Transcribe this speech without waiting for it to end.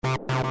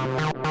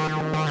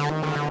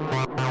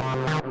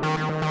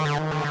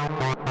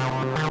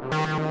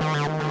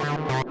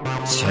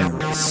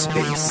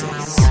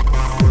TerraSpaces.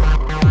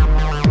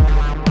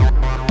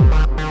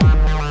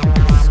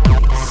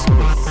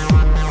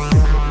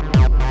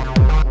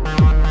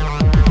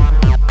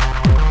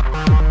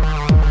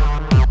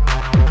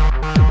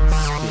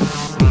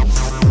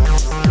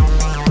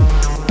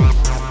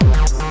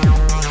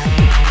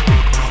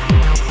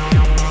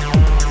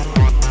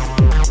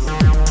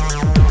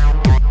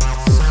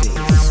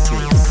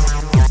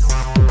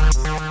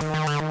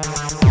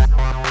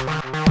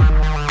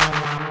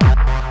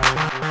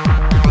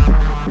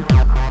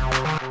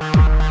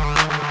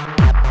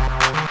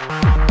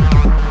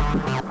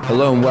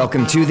 Hello and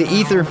welcome to The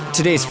Ether.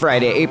 Today's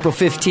Friday, April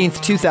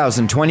 15th,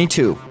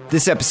 2022.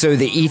 This episode of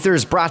The Ether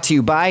is brought to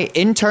you by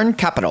Intern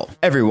Capital.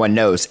 Everyone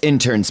knows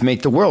interns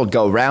make the world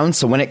go round,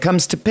 so when it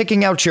comes to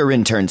picking out your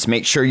interns,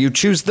 make sure you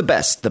choose the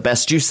best. The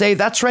best you say,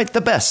 that's right, the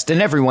best. And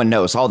everyone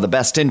knows all the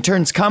best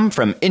interns come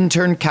from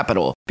Intern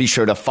Capital. Be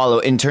sure to follow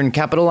Intern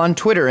Capital on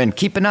Twitter and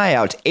keep an eye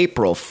out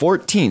April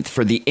 14th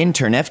for the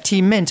Intern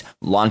FT Mint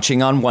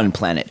launching on One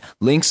Planet.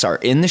 Links are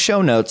in the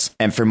show notes.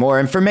 And for more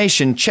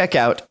information, check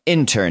out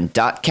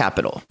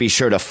intern.capital. Be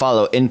sure to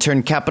follow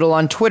Intern Capital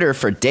on Twitter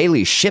for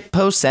daily ship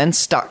posts and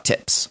stock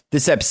tips.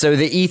 This episode of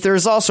The Ether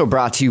is also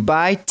brought to you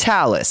by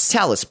Talus.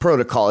 Talus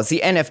Protocol is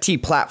the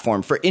NFT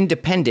platform for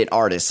independent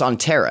artists on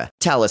Terra.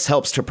 Talus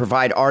helps to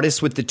provide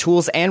artists with the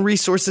tools and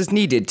resources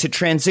needed to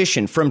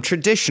transition from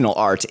traditional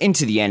art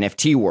into the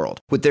NFT world.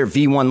 With their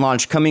V1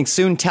 launch coming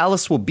soon,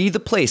 Talus will be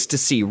the place to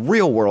see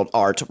real-world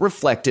art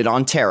reflected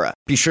on Terra.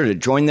 Be sure to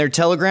join their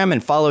Telegram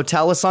and follow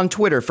Talus on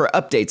Twitter for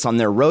updates on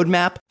their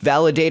roadmap,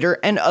 validator,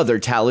 and other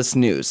Talus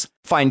news.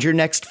 Find your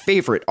next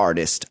favorite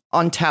artist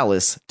on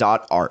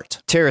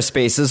talus.art.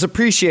 TerraSpaces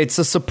appreciates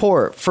the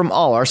support from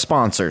all our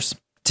sponsors.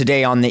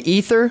 Today on The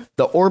Ether,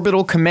 the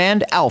Orbital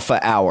Command Alpha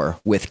Hour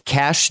with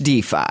Kash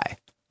DeFi.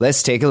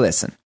 Let's take a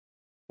listen.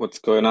 What's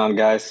going on,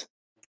 guys?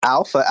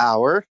 Alpha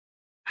Hour?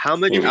 How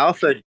much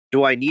alpha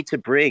do I need to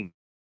bring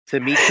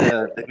to meet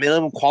the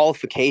minimum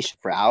qualification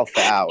for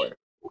Alpha Hour?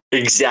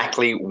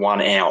 Exactly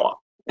 1 hour.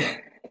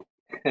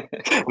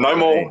 No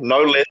more,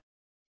 no less.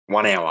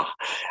 1 hour.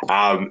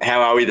 How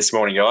are we this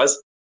morning, guys?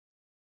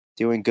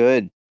 Doing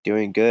good.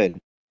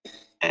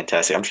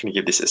 Fantastic. I'm just going to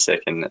give this a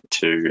second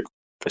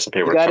for some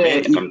people to come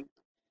in.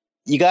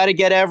 You got to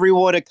get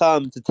everyone to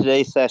come to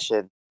today's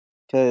session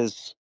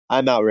because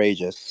I'm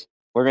outrageous.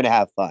 We're going to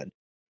have fun.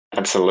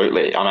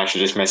 Absolutely. I'm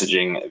actually just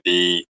messaging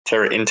the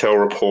Terra Intel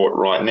report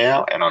right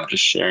now, and I'm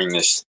just sharing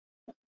this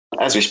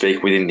as we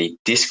speak within the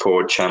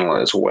Discord channel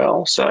as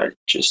well. So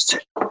just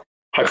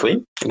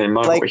hopefully in a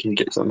moment we can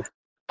get some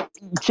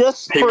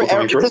just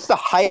to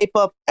hype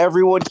up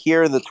everyone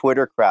here in the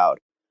Twitter crowd.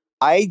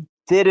 I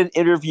did an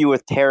interview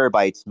with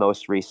Terabytes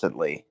most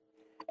recently,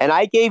 and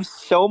I gave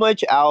so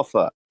much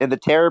alpha in the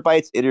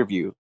Terabytes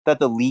interview that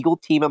the legal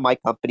team of my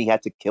company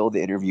had to kill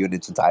the interview in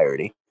its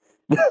entirety.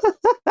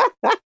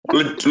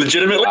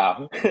 Legitimately?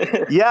 Wow.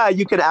 Yeah,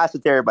 you can ask the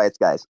Terabytes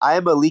guys. I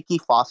am a leaky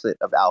faucet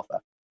of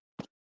alpha.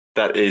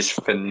 That is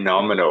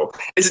phenomenal.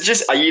 Is it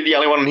just, are you the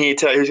only one here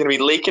who's going to be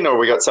leaking, or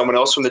we got someone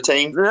else from the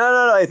team?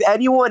 No. If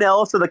anyone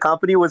else in the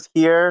company was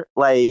here,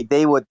 like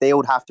they would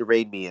have to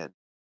rein me in.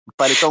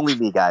 But it's only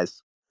me,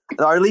 guys.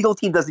 Our legal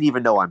team doesn't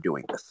even know I'm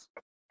doing this.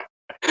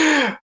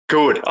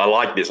 Good. I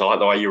like this. I like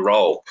the way you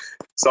roll.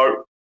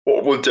 So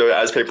what we'll do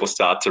as people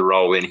start to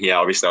roll in here,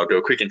 obviously I'll do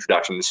a quick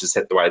introduction. This is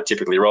the way it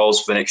typically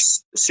rolls for the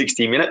next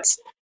 60 minutes.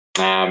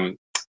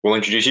 We'll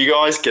introduce you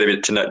guys, get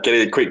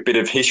a quick bit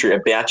of history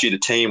about you, the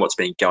team, what's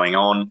been going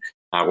on,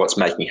 what's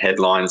making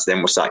headlines. Then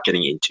we'll start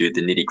getting into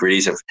the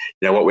nitty-gritties of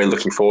what we're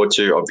looking forward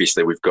to.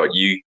 Obviously, we've got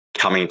you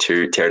coming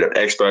to Terra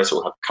Expo, so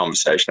we'll have a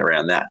conversation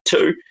around that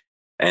too.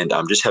 And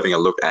I'm just having a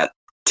look at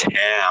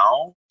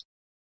Tao.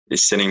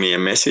 Is sending me a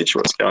message.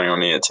 What's going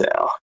on here,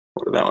 Tao?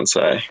 What did that one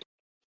say?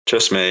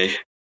 Just me.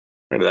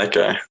 Where did that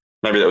go?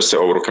 Maybe that was the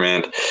Orbital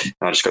Command.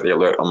 I just got the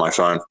alert on my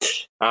phone.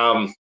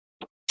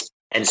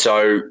 And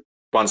so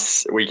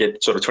once we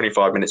get sort of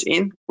 25 minutes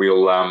in,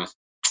 we'll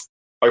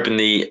open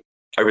the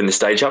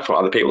stage up for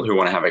other people who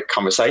want to have a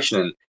conversation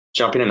and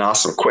jump in and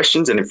ask some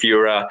questions. And if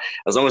you're,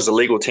 as long as the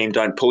legal team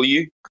don't pull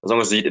you, as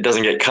long as it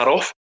doesn't get cut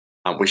off,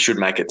 we should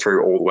make it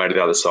through all the way to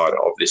the other side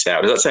of this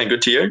hour. Does that sound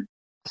good to you?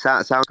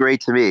 Sounds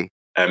great to me.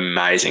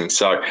 Amazing.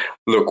 So,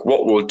 look,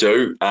 what we'll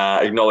do,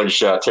 acknowledge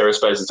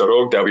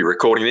terraspaces.org. They'll be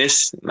recording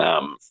this,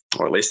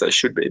 or at least they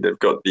should be. They've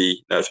got the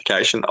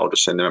notification. I'll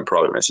just send them a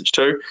private message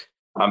too.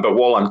 But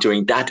while I'm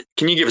doing that,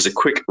 can you give us a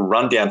quick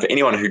rundown for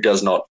anyone who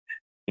does not,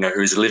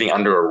 who's living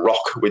under a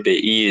rock with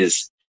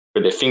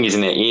their fingers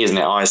in their ears and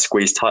their eyes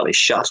squeezed tightly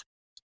shut?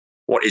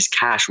 What is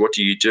Kash? What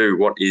do you do?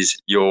 What is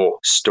your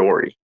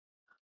story?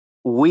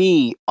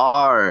 We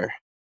are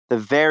the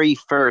very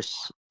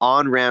first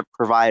on-ramp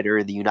provider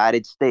in the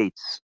United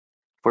States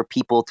for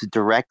people to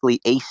directly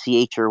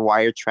ACH or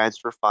wire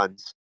transfer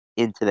funds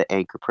into the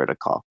Anchor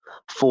protocol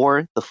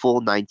for the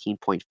full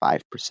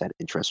 19.5%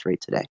 interest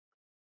rate today.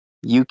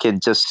 You can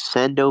just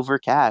send over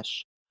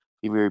cash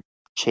from your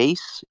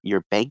Chase,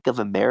 your Bank of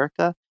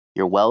America,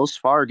 your Wells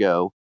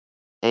Fargo,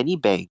 any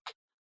bank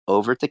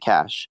over to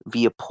Kash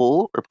via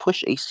pull or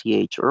push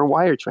ACH or a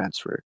wire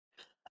transfer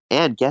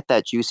and get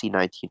that juicy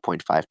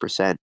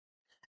 19.5%.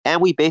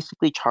 And we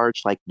basically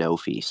charge like no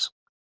fees.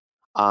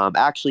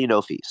 Actually,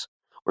 no fees.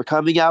 We're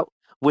coming out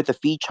with a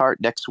fee chart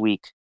next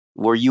week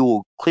where you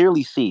will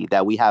clearly see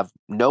that we have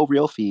no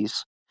real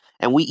fees.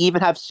 And we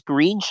even have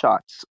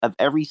screenshots of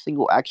every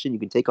single action you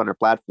can take on our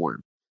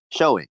platform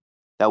showing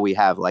that we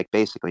have like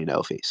basically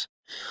no fees.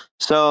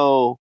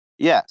 So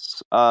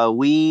yes, I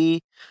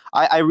read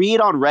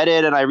on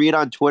Reddit and I read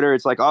on Twitter.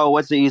 It's like, oh,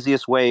 what's the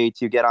easiest way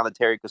to get on the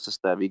Terra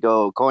ecosystem? You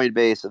go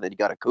Coinbase, and then you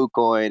got a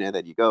KuCoin, and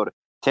then you go to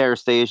Terra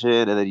Station,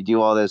 and then you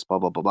do all this, blah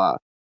blah blah blah.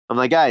 I'm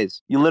like,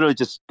 guys, you literally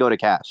just go to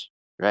Kash,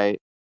 right?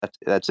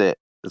 That's it.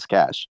 It's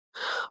Kash.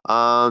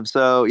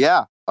 So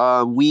yeah,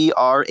 we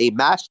are a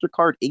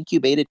Mastercard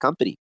incubated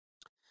company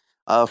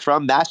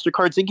from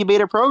Mastercard's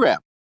incubator program.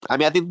 I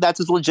mean, I think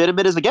that's as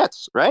legitimate as it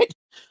gets, right?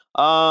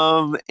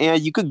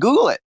 And you could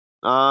Google it.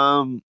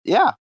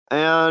 Yeah,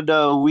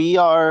 and we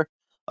are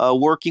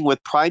working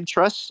with Prime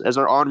Trust as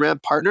our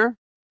on-ramp partner.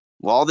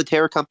 Well, all the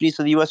Terra companies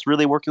in the U.S.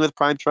 really working with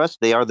Prime Trust.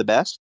 They are the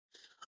best.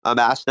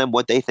 Ask them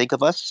what they think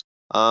of us.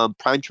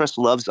 Prime Trust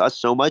loves us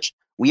so much.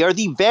 We are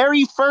the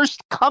very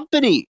first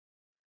company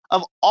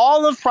of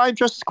all of Prime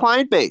Trust's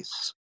client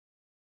base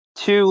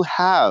to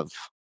have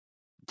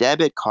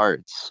debit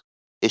cards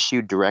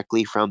issued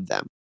directly from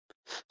them.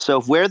 So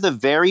if we're the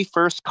very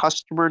first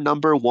customer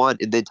number one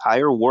in the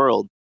entire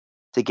world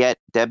to get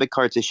debit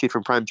cards issued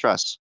from Prime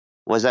Trust,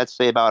 what does that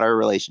say about our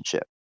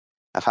relationship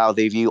of how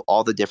they view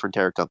all the different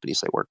Terra companies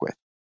they work with?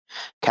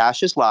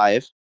 Kash is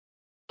live.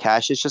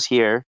 Kash is just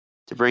here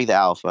to bring the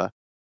alpha,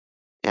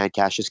 and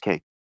Kash is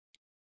king.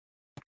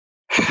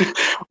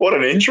 What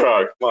an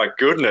intro! My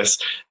goodness.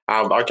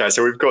 Okay,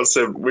 so we've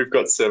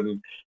got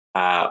some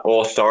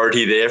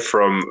authority there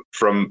from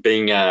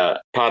being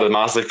part of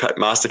the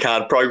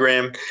Mastercard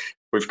program.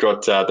 We've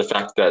got the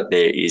fact that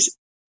there is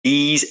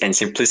ease and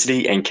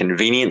simplicity and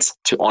convenience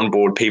to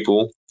onboard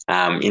people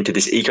into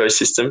this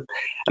ecosystem,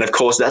 and of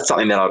course, that's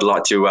something that I'd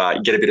like to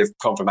get a bit of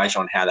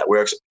confirmation on how that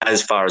works.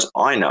 As far as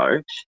I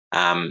know,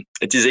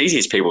 it's as easy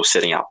as people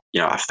setting up, a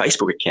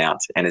Facebook account,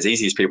 and as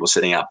easy as people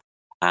setting up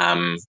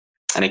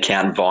an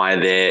account via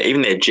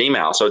even their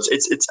Gmail. So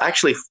it's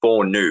actually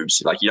for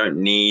noobs. Like, you don't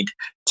need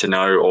to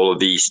know all of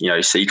these,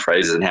 seed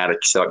phrases and how to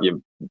set up your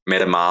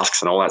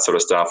MetaMasks and all that sort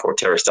of stuff, or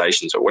Terra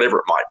stations or whatever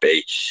it might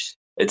be.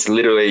 It's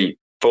literally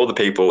for the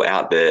people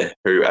out there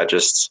who are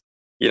just,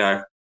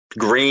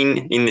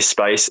 green in this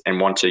space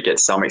and want to get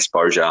some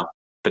exposure,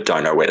 but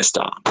don't know where to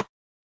start.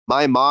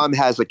 My mom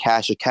has a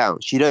Kash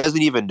account. She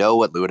doesn't even know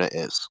what Luna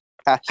is.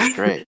 That's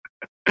great.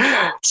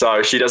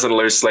 So she doesn't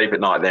lose sleep at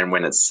night then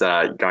when it's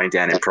going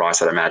down in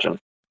price, I'd imagine.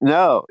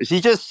 No,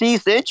 she just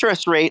sees the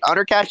interest rate on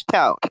her Kash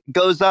account. It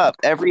goes up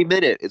every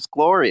minute. It's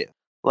glorious.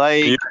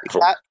 Like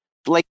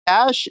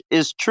Kash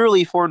is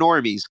truly for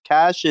normies.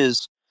 Kash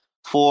is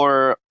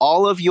for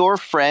all of your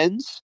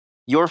friends,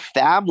 your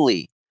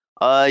family,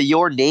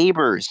 your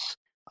neighbors,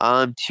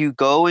 to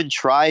go and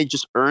try and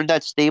just earn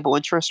that stable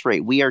interest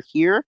rate. We are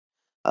here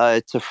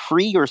to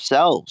free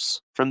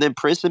yourselves from the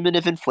imprisonment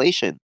of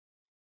inflation,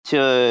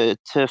 to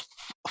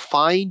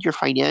find your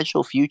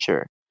financial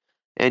future.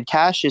 And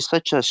Kash is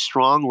such a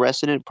strong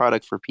resonant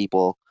product for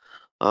people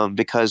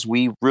because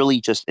we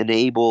really just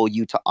enable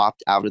you to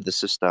opt out of the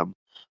system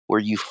where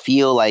you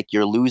feel like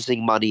you're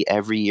losing money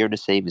every year in a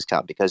savings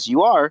account, because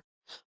you are.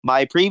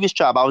 My previous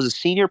job, I was a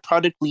senior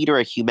product leader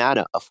at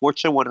Humana, a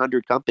Fortune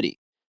 100 company.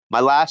 My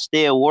last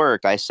day of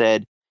work, I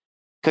said,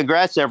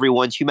 congrats,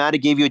 everyone. Humana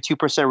gave you a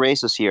 2%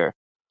 raise this year.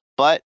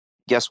 But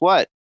guess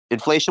what?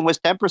 Inflation was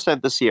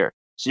 10% this year.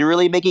 So you're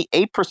really making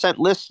 8%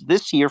 less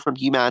this year from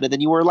Humana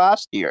than you were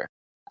last year.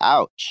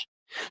 Ouch.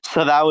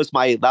 So that was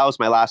my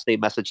last day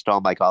message to all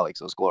my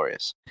colleagues. It was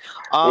glorious.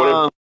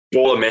 What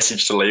a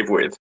message to leave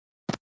with.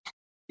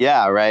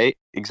 Yeah, right.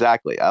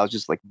 Exactly. I was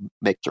just like,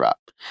 mic drop.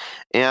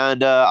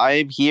 And I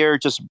am here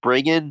just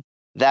bringing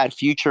that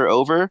future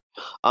over.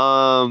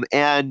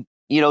 And,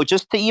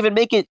 just to even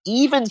make it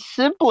even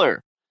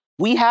simpler,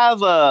 we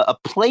have a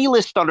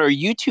playlist on our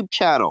YouTube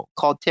channel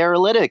called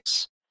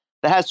Terralytics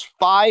that has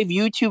 5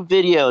 YouTube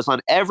videos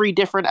on every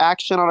different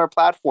action on our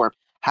platform.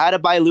 How to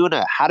buy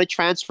Luna, how to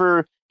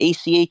transfer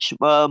ACH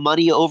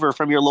money over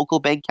from your local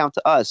bank account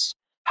to us,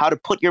 how to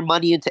put your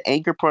money into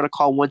Anchor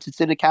Protocol once it's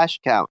in a Kash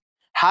account,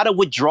 how to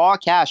withdraw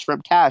cash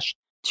from Kash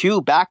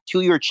back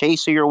to your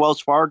Chase or your Wells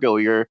Fargo,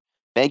 your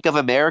Bank of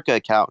America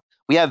account.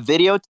 We have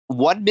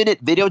 1-minute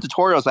video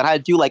tutorials on how to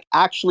do like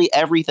actually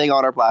everything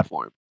on our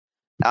platform.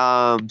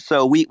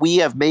 So we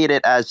have made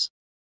it as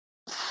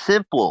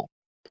simple,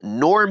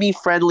 normie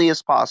friendly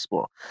as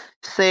possible.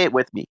 Say it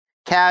with me.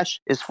 Kash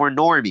is for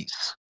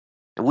normies.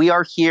 And we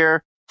are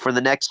here for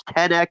the next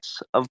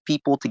 10x of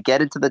people to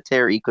get into the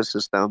Terra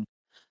ecosystem.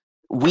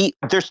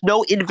 There's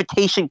no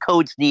invitation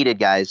codes needed,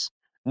 guys.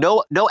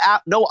 No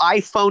app, no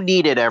iPhone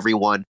needed,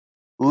 everyone.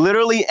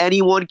 Literally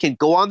anyone can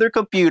go on their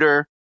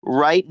computer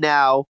right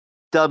now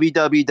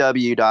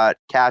www.kash.io.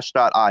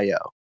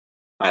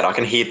 Mate, I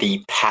can hear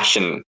the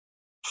passion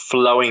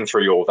flowing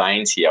through your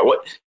veins here.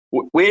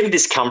 Where did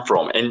this come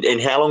from,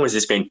 and how long has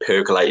this been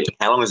percolating?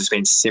 How long has this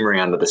been simmering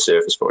under the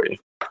surface for you?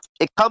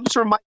 It comes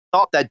from my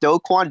thought that Do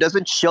Kwon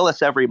doesn't chill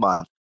us every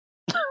month.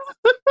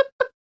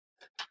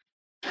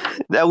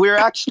 That we're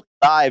actually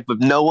live, but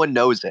no one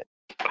knows it.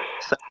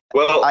 So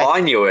well, I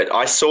knew it.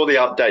 I saw the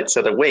updates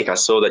of the week. I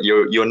saw that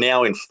you're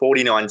now in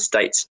 49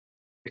 states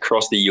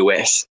across the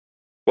US.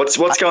 What's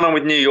going on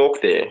with New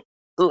York there?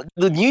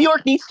 The New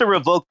York needs to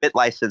revoke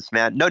BitLicense,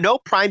 man. No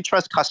Prime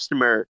Trust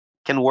customer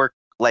can work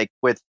like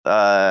with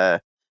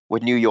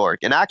New York.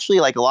 And actually,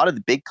 like a lot of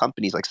the big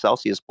companies like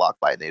Celsius,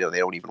 BlockFi, they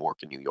don't even work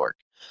in New York.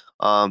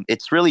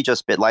 It's really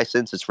just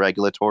BitLicense. It's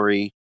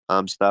regulatory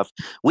stuff.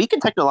 We can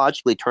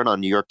technologically turn on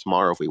New York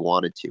tomorrow if we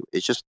wanted to.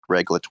 It's just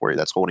regulatory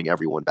that's holding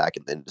everyone back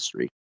in the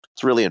industry.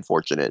 It's really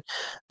unfortunate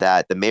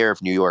that the mayor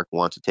of New York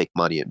wants to take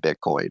money in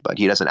Bitcoin, but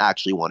he doesn't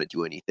actually want to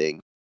do anything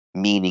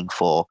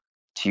meaningful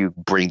to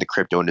bring the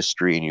crypto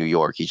industry in New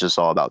York. He's just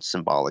all about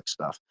symbolic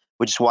stuff,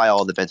 which is why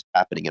all the events are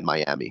happening in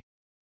Miami.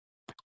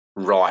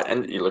 Right.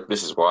 And look,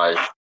 this is why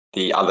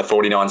the other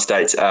 49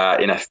 states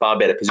are in a far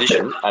better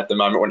position at the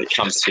moment when it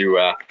comes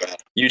to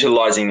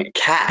utilizing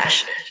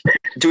Kash.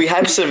 Do we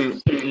have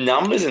some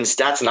numbers and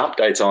stats and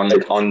updates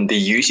on the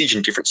usage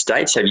in different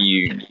states? Have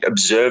you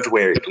observed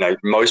where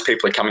most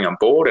people are coming on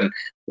board and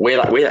where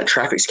that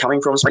traffic's coming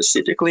from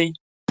specifically?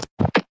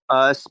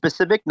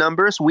 Specific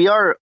numbers. We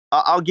are.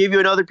 I'll give you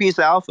another piece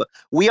of alpha.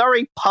 We are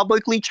a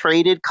publicly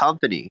traded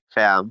company,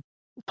 fam.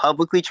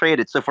 Publicly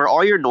traded. So for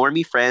all your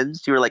normie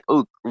friends who are like,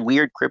 oh,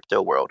 weird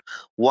crypto world.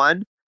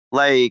 One,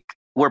 like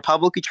we're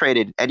publicly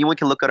traded. Anyone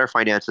can look at our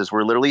finances.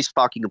 We're literally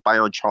stocking buy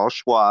on Charles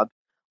Schwab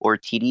or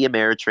TD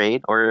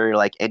Ameritrade or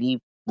like any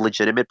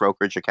legitimate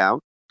brokerage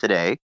account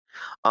today.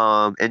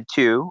 And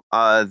two,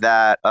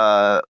 that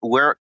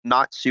we're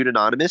not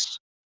pseudonymous.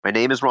 My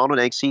name is Ronald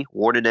Eggsy,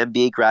 Wharton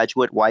MBA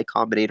graduate, Y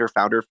Combinator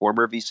founder,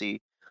 former VC.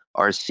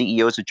 Our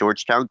CEO is a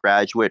Georgetown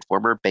graduate,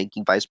 former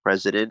banking vice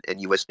president,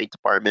 and U.S. State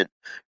Department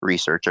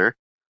researcher.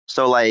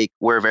 So, like,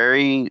 we're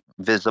very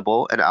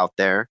visible and out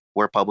there.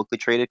 We're a publicly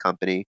traded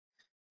company.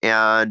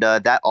 And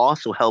that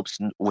also helps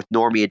with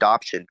normie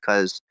adoption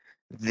because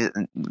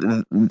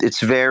it's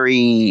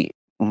very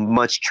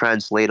much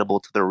translatable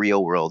to the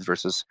real world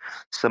versus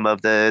some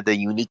of the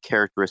unique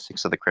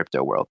characteristics of the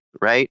crypto world,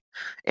 right?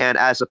 And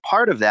as a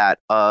part of that,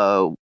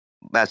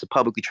 as a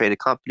publicly traded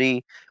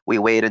company, we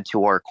wait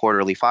into our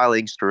quarterly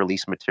filings to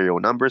release material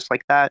numbers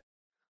like that.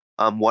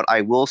 What I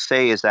will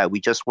say is that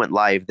we just went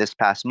live this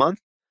past month,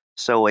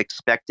 so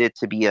expect it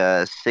to be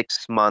a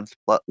 6-month,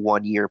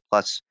 1 year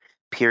plus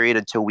period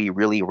until we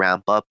really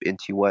ramp up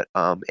into what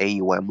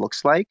AUM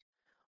looks like.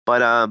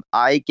 But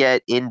I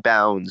get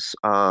inbounds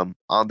on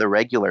the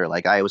regular.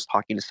 Like I was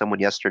talking to someone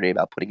yesterday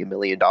about putting $1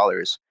 million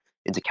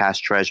into Kash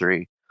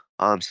Treasury.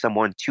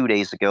 Someone 2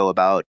 days ago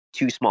about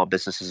 2 small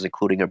businesses,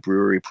 including a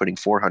brewery, putting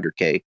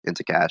 $400K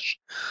into Kash.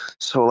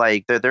 So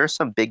like there are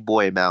some big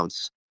boy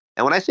amounts.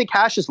 And when I say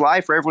Kash is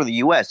live for everyone in the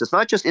US, it's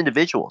not just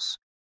individuals.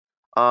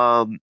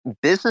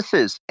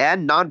 Businesses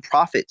and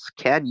nonprofits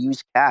can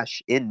use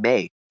Kash in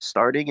May,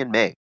 starting in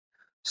May.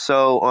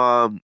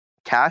 So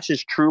Kash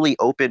is truly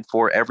open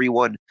for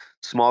everyone,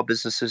 small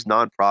businesses,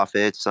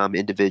 nonprofits,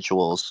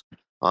 individuals,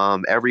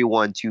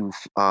 everyone to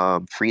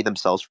free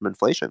themselves from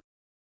inflation.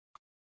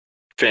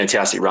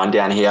 Fantastic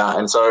rundown here.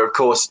 And so, of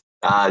course,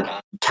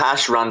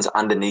 Kash runs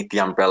underneath the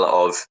umbrella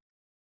of,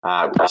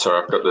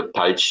 sorry, I've got the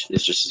page,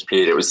 it's just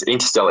disappeared. It was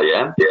Interstellar,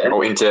 yeah?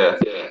 Or I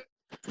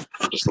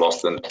just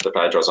lost the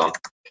page I was on.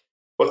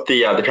 What's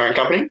the parent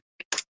company?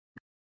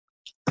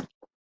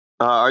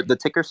 The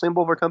ticker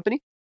symbol of our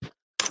company?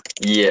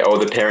 Yeah, or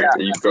the parent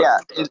that you've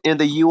got. Yeah, in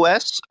the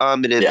US,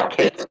 it is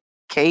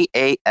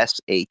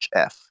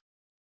KASHF.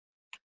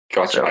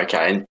 Gotcha, so,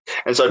 okay.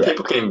 And so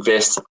people can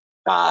invest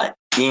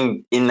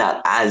in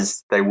that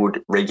as they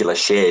would regular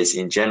shares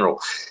in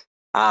general.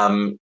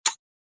 Are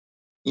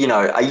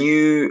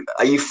you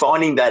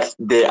finding that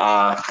there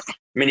are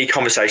many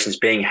conversations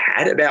being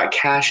had about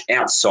Kash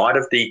outside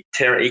of the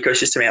Terra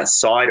ecosystem,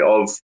 outside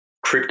of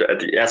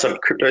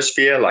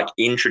cryptosphere, like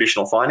in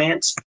traditional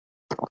finance?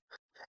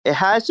 It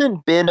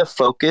hasn't been a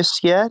focus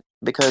yet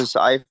because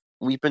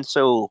we've been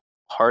so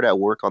hard at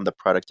work on the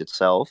product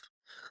itself.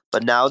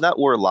 But now that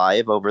we're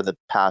live over the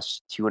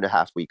past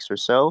 2.5 weeks or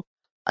so,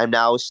 I'm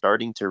now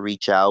starting to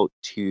reach out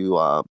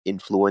to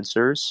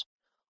influencers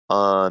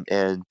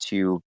and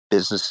to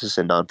businesses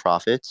and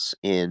nonprofits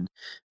in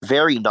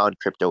very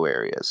non-crypto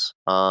areas.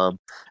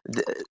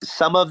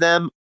 Some of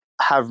them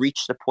have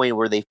reached the point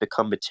where they've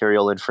become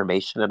material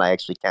information, and I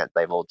actually can't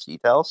divulge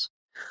details.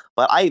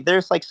 But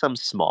there's like some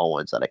small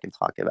ones that I can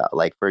talk about.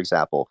 Like, for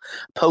example,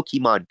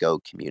 Pokemon Go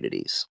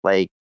communities.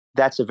 Like,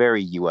 that's a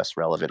very US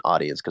relevant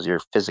audience because you're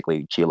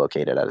physically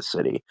geolocated at a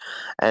city.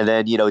 And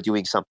then,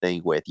 doing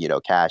something with,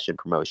 cash and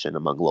promotion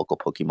among local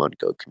Pokemon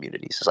Go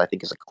communities I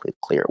think is a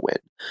clear win.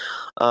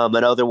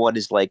 Another one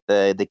is like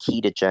the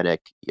ketogenic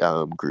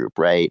group,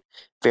 right?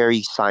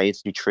 Very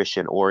science,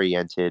 nutrition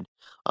oriented,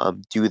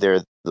 do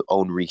their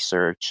own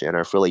research and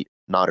are really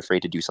not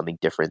afraid to do something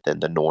different than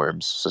the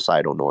norms,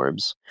 societal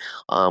norms,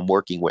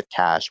 working with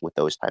Kash with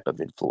those type of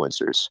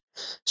influencers.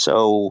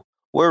 So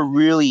we're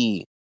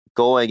really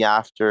going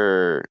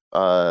after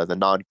the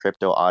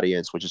non-crypto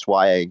audience, which is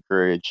why I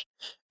encourage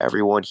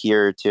everyone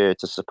here to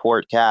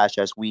support Kash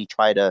as we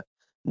try to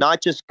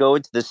not just go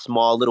into this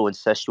small little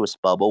incestuous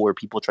bubble where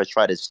people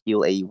try to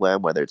steal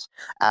AUM, whether it's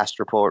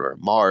Astroport or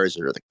Mars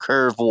or the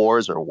Curve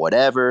Wars or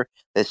whatever,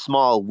 this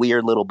small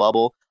weird little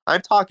bubble.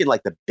 I'm talking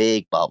like the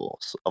big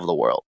bubbles of the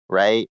world,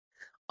 right?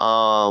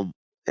 Where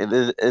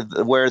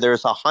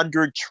there's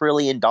 $100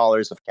 trillion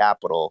of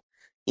capital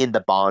in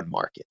the bond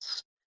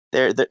markets.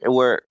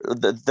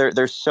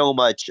 There's so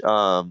much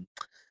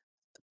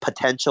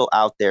potential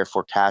out there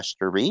for Kash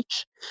to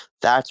reach.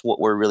 That's what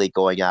we're really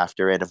going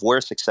after, and if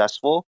we're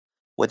successful,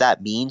 what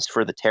that means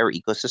for the Terra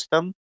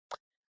ecosystem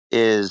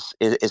is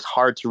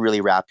hard to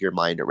really wrap your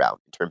mind around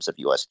in terms of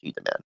UST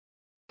demand.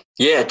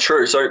 Yeah,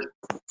 true. So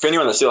for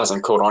anyone that still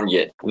hasn't caught on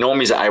yet,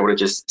 normies are able to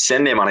just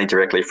send their money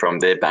directly from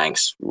their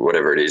banks,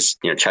 whatever it is,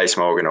 Chase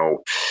Morgan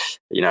or,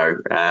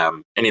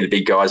 any of the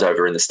big guys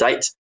over in the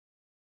States.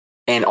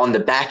 And on the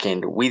back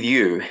end with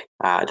you,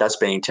 that's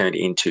being turned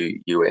into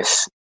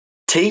UST.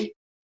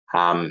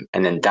 And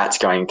then that's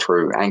going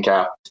through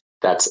Anchor.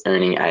 That's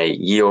earning a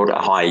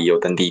higher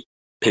yield than the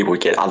people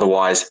would get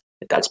otherwise.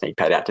 That's being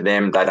paid out to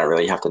them. They don't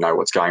really have to know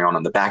what's going on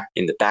in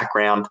the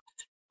background.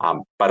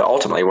 But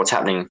ultimately what's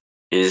happening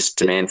is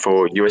demand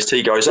for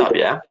UST goes up,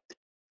 yeah?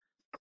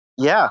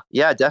 Yeah,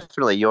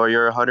 definitely.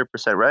 You're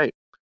 100% right.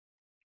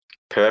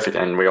 Perfect.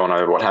 And we all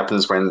know what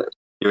happens when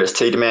UST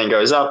demand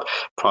goes up,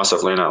 price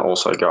of Luna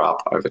also go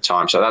up over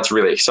time. So that's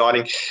really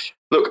exciting.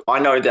 Look, I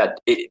know that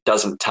it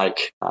doesn't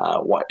take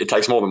it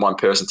takes more than one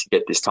person to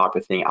get this type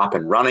of thing up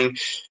and running.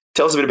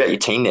 Tell us a bit about your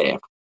team there.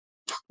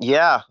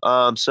 Yeah.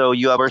 So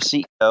you have our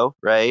CEO,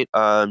 right?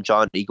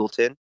 John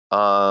Eagleton.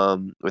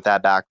 With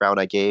that background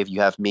I gave,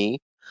 you have me.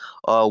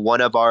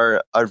 One of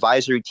our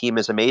advisory team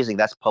is amazing.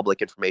 That's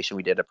public information.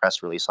 We did a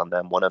press release on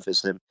them. One of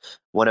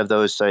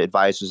those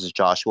advisors is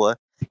Joshua,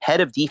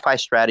 head of DeFi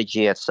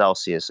strategy at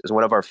Celsius, is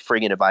one of our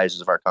friggin'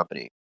 advisors of our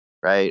company,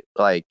 right?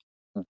 Like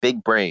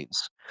big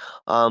brains.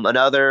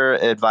 Another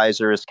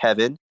advisor is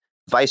Kevin,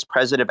 vice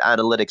president of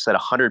analytics at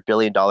 $100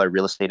 billion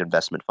real estate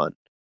investment fund.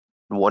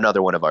 One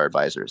of our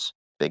advisors,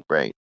 big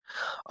brain.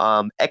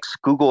 Ex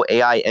Google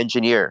AI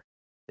engineer,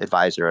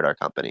 advisor at our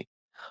company.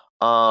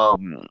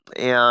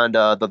 And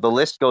the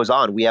list goes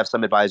on. We have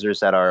some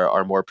advisors that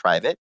are more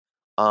private,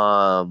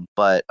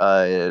 but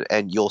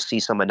and you'll see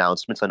some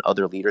announcements on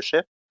other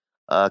leadership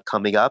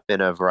coming up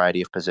in a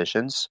variety of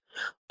positions.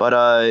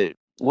 But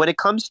when it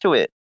comes to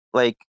it,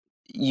 like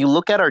you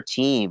look at our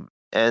team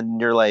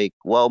and you're like,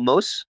 well,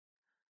 most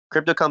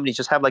crypto companies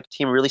just have like a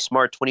team of really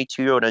smart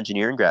 22-year-old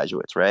engineering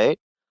graduates, right?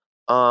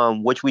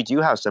 Which we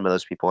do have some of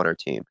those people on our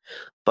team.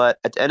 But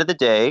at the end of the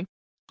day,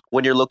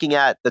 when you're looking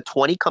at the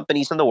 20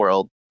 companies in the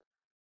world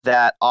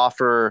that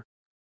offer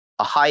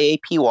a high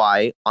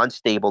APY on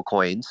stable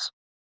coins,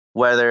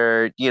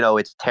 whether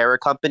it's Terra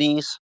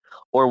companies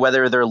or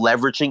whether they're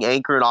leveraging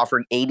Anchor and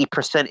offering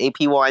 80%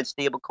 APY on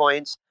stable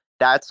coins,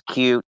 that's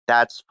cute,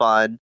 that's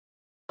fun.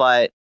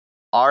 But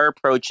our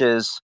approach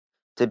is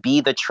to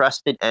be the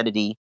trusted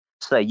entity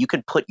so that you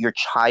can put your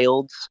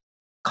child's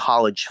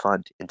college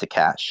fund into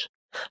Kash,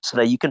 so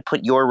that you can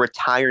put your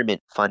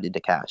retirement fund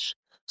into Kash,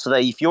 so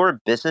that if you're a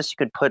business, you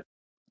can put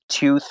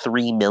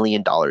 $2-3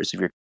 million of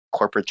your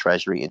corporate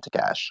treasury into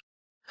Kash.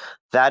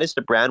 That is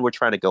the brand we're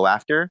trying to go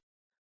after.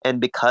 And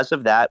because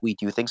of that, we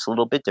do things a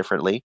little bit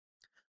differently.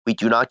 We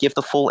do not give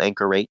the full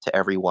Anchor rate to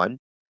everyone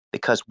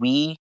because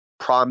we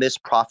promise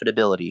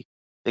profitability.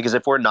 Because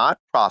if we're not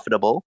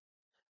profitable,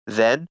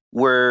 then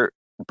we're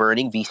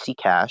burning VC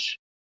cash.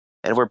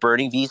 And if we're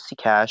burning VC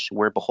cash,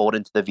 we're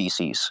beholden to the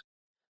VCs.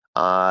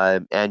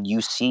 And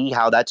you see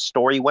how that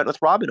story went with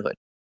Robinhood.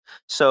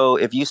 So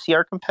if you see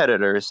our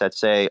competitors that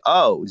say,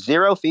 oh,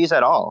 0 fees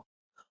at all,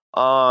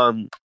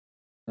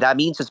 that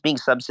means it's being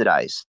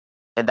subsidized.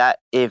 And that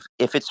if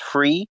it's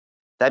free,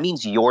 that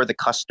means you're the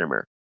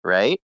customer,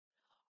 right?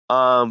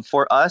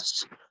 For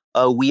us,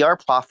 we are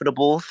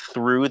profitable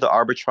through the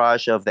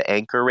arbitrage of the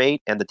Anchor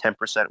rate and the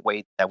 10%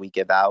 weight that we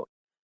give out.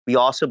 We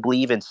also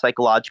believe in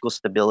psychological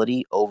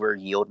stability over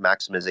yield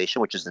maximization,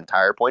 which is the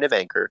entire point of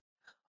Anchor.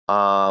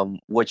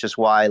 Which is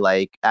why,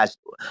 like, as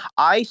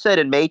I said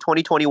in May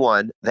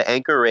 2021, the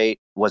Anchor rate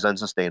was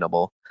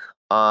unsustainable.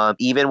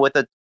 Even with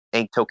the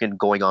Ank token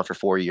going on for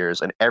 4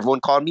 years, and everyone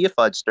called me a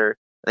fudster.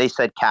 They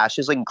said Kash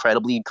is an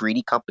incredibly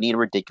greedy company and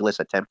ridiculous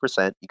at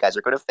 10%. You guys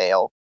are going to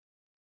fail.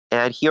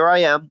 And here I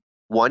am,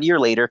 1 year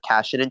later,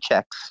 cashing in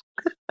checks,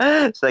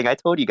 saying I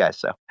told you guys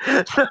so.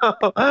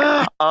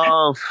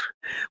 So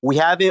we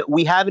have it.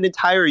 We have an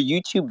entire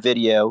YouTube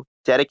video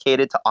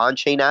dedicated to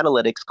on-chain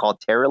analytics called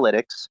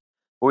Terralytics,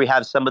 where we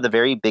have some of the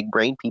very big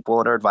brain people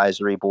on our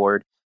advisory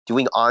board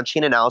doing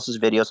on-chain analysis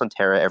videos on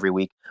Terra every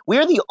week. We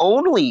are the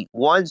only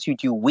ones who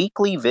do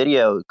weekly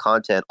video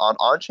content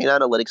on-chain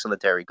analytics on the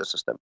Terra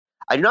ecosystem.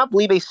 I do not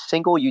believe a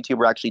single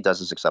YouTuber actually does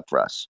this except for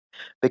us,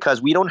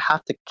 because we don't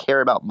have to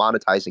care about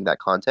monetizing that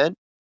content,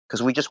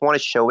 because we just want to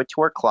show it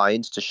to our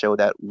clients to show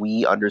that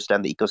we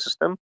understand the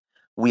ecosystem,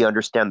 we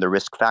understand the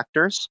risk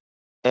factors,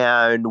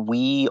 and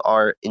we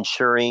are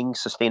ensuring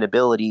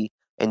sustainability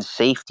and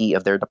safety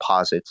of their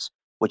deposits.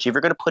 Which, if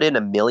you're going to put in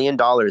 $1 million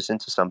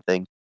into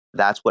something,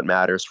 that's what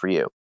matters for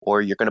you.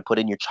 Or you're going to put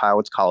in your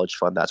child's college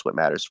fund, that's what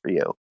matters for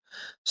you.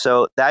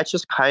 So that's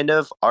just kind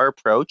of our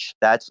approach.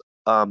 That's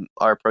our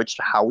approach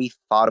to how we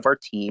thought of our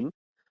team,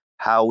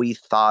 how we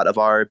thought of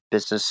our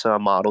business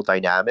model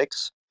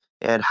dynamics,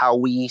 and how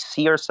we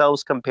see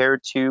ourselves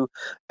compared to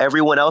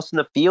everyone else in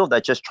the field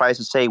that just tries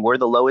to say we're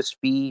the lowest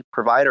fee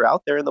provider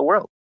out there in the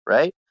world,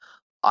 right?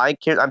 I'm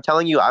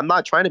telling you, I'm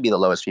not trying to be the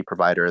lowest fee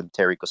provider in the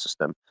Terra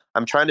ecosystem.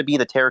 I'm trying to be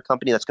the Terra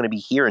company that's going to be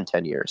here in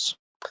 10 years.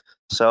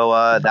 So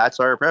that's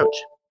our approach.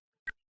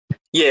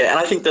 Yeah, and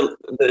I think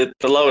the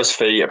lowest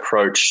fee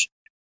approach,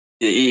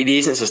 it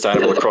isn't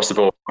sustainable across the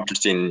board, not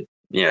just in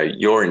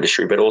your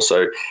industry, but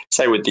also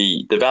say with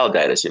the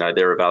validators.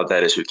 There are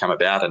validators who come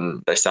about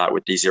and they start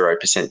with the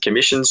 0%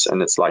 commissions,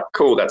 and it's like,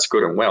 cool, that's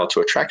good and well to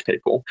attract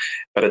people,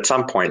 but at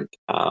some point,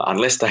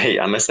 unless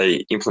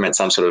they implement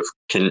some sort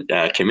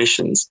of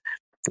commissions,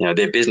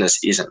 their business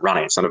isn't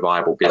running. It's not a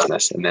viable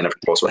business. And then, of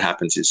course, what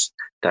happens is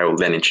they will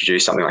then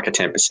introduce something like a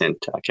 10%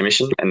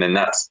 commission, and then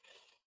that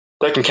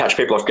can catch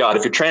people off guard.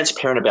 If you're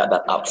transparent about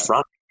that up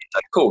front,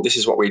 like, cool, this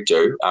is what we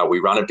do.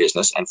 We run a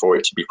business, and for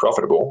it to be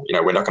profitable,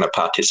 we're not going to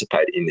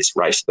participate in this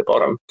race to the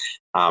bottom.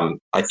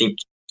 I think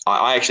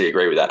I actually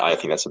agree with that. I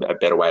think that's a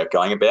better way of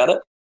going about it.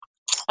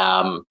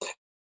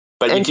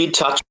 But you did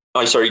touch.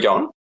 Oh, sorry, go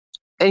on.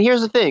 And here's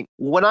the thing: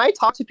 when I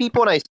talk to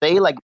people and I say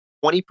like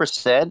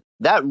 20%,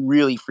 that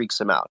really freaks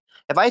them out.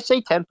 If I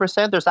say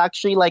 10%, there's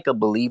actually like a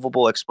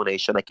believable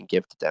explanation I can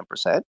give to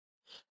 10%.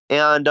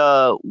 And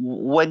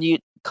when you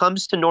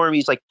comes to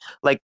normies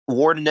like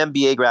Ward, an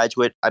MBA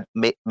graduate, I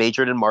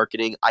majored in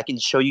marketing. I can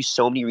show you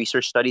so many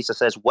research studies that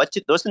says what's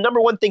the number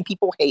one thing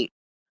people hate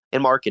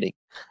in marketing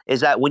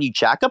is that when you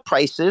jack up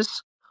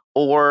prices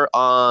or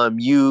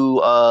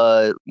you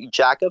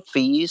jack up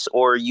fees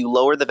or you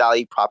lower the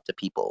value prop to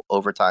people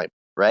over time,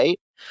 right?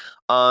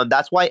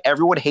 That's why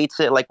everyone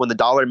hates it. Like when the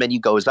dollar menu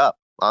goes up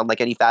on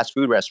like any fast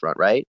food restaurant,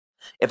 right?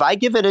 If I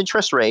give an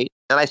interest rate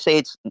and I say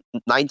it's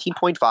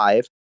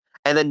 19.5,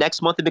 and then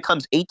next month it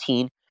becomes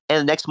 18, and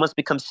the next month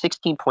becomes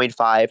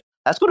 16.5,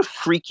 that's going to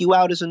freak you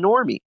out as a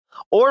normie.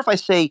 Or if I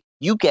say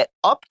you get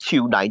up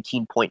to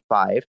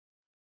 19.5,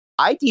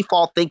 I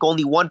default think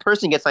only one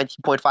person gets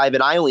 19.5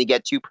 and I only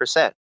get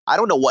 2%. I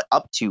don't know what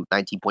up to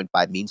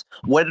 19.5 means.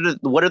 What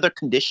are the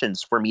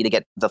conditions for me to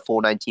get the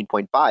full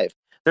 19.5?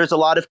 There's a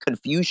lot of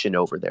confusion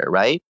over there,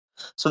 right?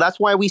 So that's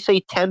why we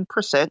say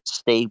 10%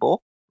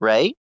 stable,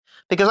 right?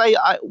 Because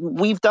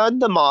we've done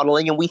the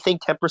modeling and we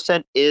think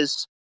 10%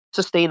 is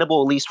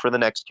sustainable at least for the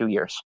next 2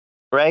 years,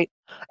 right?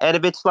 And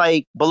if it's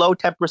like below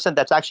 10%,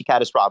 that's actually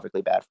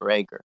catastrophically bad for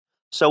Anchor.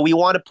 So we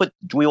want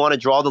to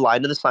draw the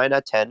line in the sand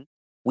at 10.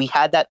 We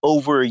had that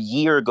over a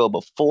year ago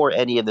before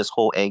any of this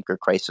whole Anchor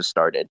crisis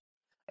started.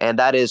 And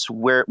that is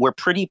where we're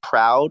pretty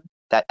proud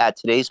that at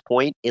today's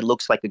point, it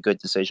looks like a good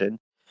decision.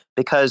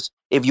 Because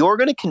if you're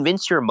going to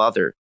convince your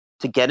mother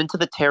to get into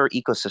the Terra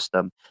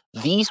ecosystem,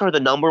 these are the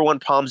number one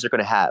problems they're going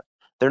to have.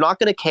 They're not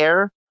going to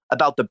care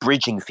about the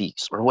bridging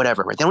fees or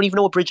whatever. Right? They don't even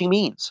know what bridging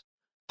means.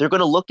 They're going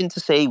to look into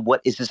say,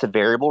 what is this a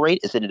variable rate?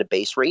 Is it a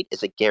base rate?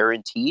 Is it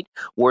guaranteed?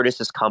 Where does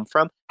this come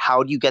from?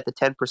 How do you get the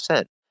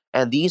 10%?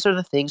 And these are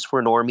the things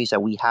for normies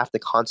that we have to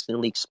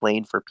constantly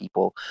explain for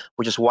people,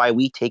 which is why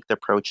we take the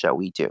approach that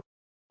we do.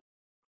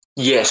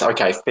 Yes.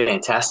 Okay.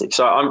 Fantastic.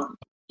 So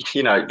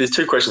there's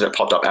two questions that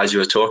popped up as you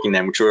were talking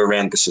then, which were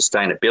around the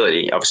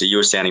sustainability. Obviously, you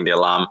were sounding the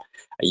alarm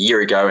a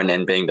year ago, and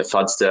then being the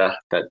fudster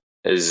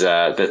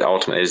that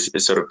ultimately is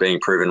sort of being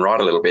proven right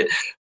a little bit.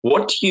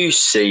 What do you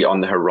see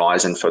on the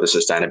horizon for the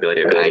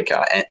sustainability of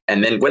Anchor?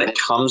 And then when it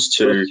comes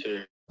to,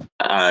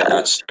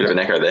 it's a bit of an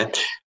echo there.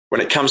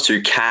 When it comes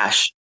to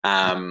Kash,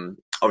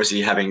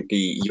 obviously having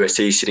the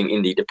USD sitting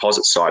in the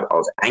deposit side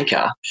of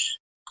Anchor,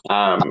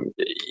 I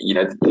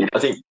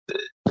think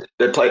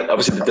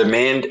obviously the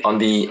demand on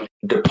the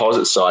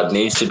deposit side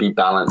needs to be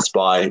balanced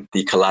by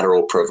the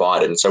collateral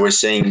provided. And so we're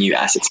seeing new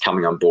assets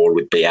coming on board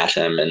with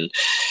BATM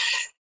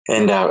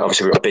and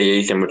obviously we've got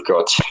BETH and we've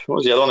got, what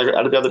was the other one that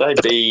added the other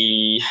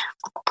day?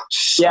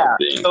 Yeah.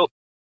 So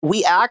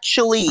we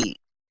actually,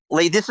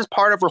 this is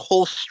part of our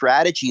whole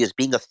strategy as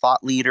being a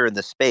thought leader in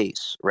the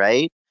space,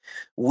 right?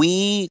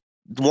 We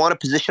want to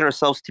position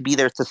ourselves to be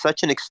there to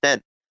such an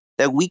extent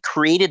that we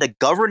created a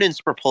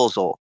governance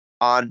proposal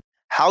on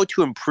how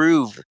to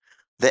improve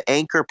the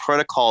Anchor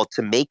protocol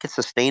to make it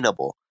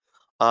sustainable.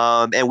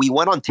 And we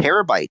went on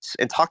Terabytes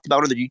and talked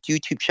about it on the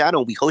YouTube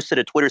channel. We hosted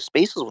a Twitter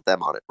Spaces with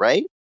them on it,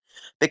 right?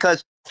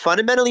 Because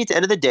fundamentally, at the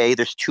end of the day,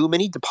 there's too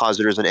many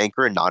depositors in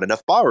Anchor and not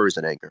enough borrowers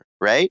in Anchor,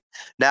 right?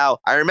 Now,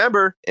 I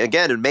remember,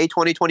 again, in May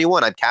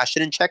 2021, I'm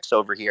cashing in checks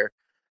over here.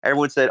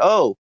 Everyone said,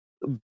 oh,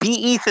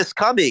 BETH is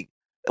coming.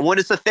 And when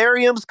it's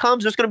Ethereum's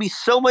comes, there's going to be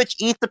so much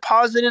ETH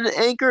deposited in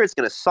Anchor, it's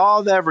going to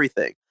solve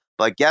everything.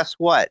 But guess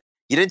what?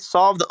 You didn't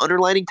solve the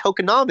underlying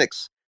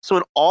tokenomics. So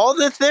when all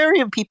the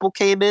Ethereum people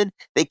came in,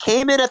 they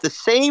came in at the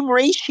same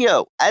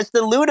ratio as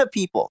the Luna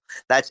people.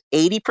 That's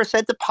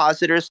 80%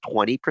 depositors,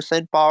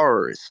 20%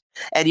 borrowers.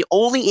 And you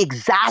only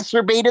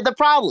exacerbated the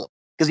problem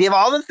because you have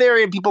all the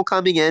Ethereum people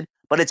coming in,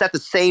 but it's at the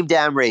same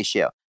damn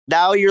ratio.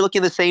 Now you're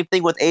looking at the same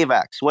thing with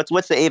AVAX. What's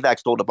the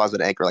AVAX total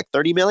deposit anchor? Like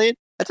 30 million?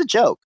 That's a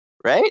joke,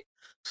 right?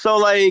 So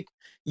like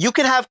you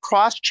can have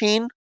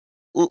cross-chain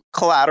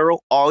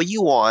collateral all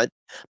you want,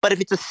 but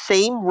if it's the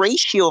same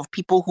ratio of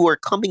people who are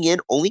coming in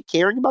only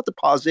caring about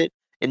deposit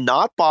and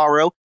not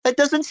borrow, that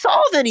doesn't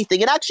solve anything.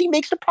 It actually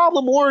makes the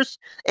problem worse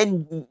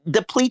and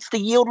depletes the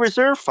yield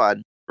reserve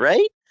fund,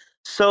 right?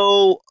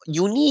 So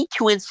you need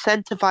to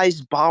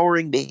incentivize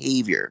borrowing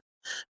behavior,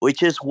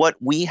 which is what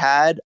we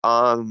had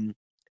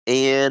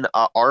in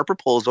our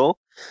proposal.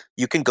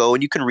 You can go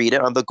and you can read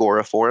it on the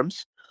Agora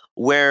forums,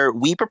 where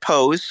we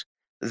propose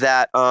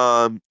that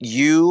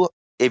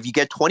if you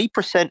get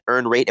 20%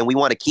 earn rate, and we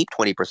want to keep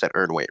 20%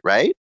 earn rate,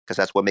 right? Because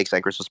that's what makes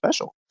Anchor so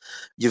special.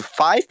 You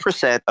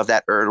 5% of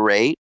that earn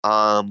rate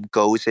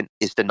goes and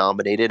is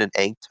denominated in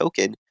ANK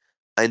token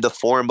in the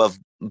form of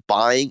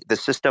the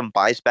system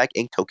buys back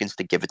ANK tokens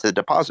to give it to the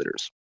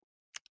depositors.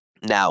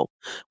 Now,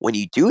 when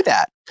you do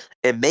that,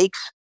 it makes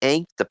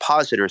ANK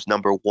depositors,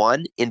 number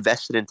one,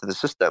 invested into the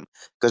system.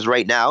 Because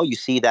right now, you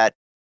see that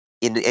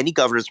in any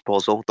governance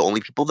proposal, the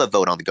only people that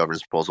vote on the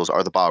governance proposals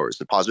are the borrowers.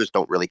 The depositors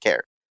don't really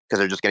care because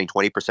they're just getting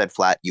 20%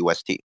 flat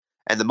UST.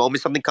 And the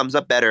moment something comes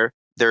up better,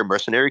 their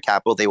mercenary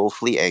capital, they will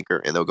flee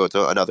Anchor and they'll go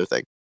to another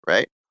thing,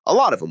 right? A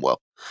lot of them will.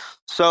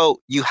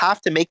 So you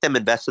have to make them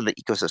invest in the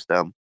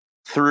ecosystem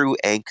through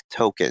ANK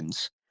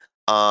tokens,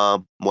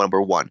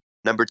 number one.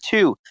 Number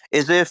two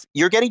is if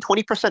you're getting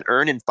 20%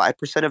 earn and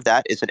 5% of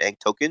that is in ANK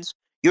tokens,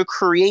 you're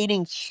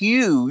creating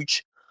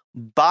huge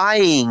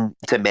buying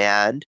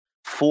demand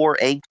for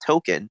ANK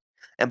token.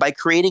 And by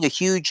creating a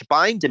huge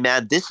buying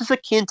demand, this is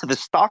akin to the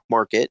stock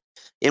market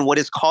in what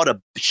is called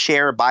a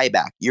share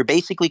buyback. You're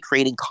basically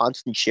creating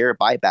constant share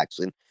buybacks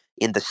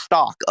in the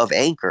stock of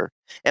Anchor.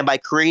 And by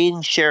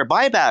creating share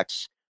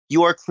buybacks,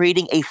 you are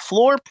creating a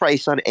floor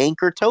price on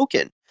Anchor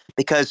token,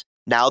 because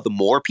now the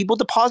more people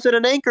deposit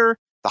on Anchor,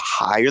 the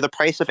higher the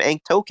price of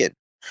ANK token.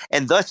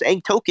 And thus,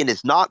 ANK token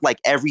is not like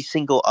every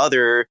single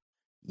other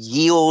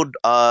yield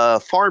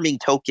farming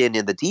token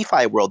in the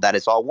DeFi world that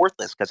is all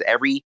worthless, because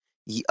every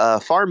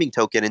farming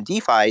token in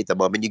DeFi, the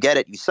moment you get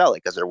it, you sell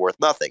it because they're worth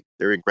nothing.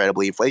 They're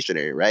incredibly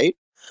inflationary, right?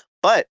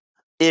 But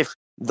if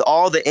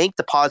all the ANK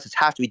deposits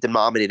have to be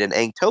denominated in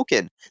ANK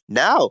token,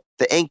 now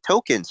the ANK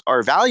tokens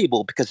are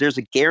valuable because there's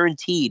a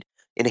guaranteed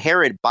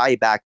inherent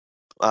buyback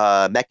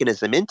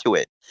mechanism into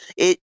it.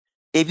 If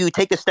you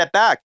take a step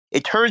back,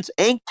 it turns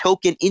ANK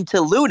token into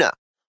Luna,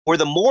 where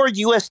the more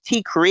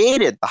UST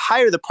created, the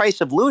higher the price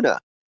of Luna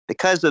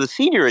because of the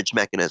seniorage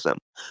mechanism.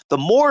 The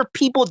more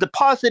people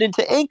deposit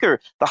into Anchor,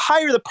 the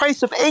higher the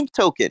price of ANK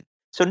token.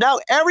 So now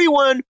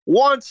everyone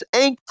wants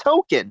ANK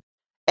token.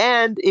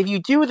 And if you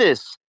do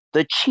this,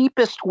 the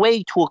cheapest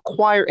way to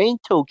acquire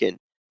ANK token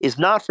is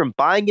not from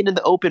buying it in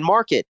the open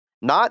market,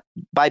 not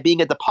by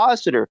being a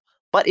depositor,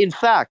 but in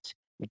fact,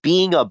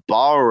 being a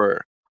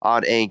borrower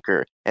on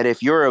Anchor. And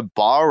if you're a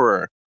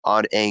borrower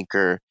on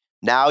Anchor,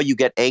 now you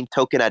get ANK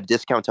token at a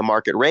discount to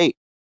market rate.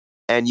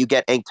 And you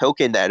get ANK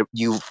token that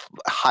you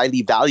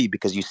highly value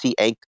because you see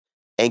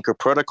Anchor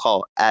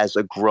protocol as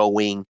a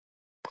growing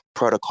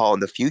protocol in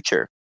the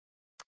future.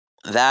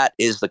 That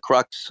is the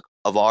crux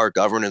of our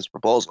governance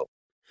proposal.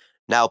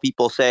 Now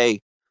people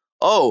say,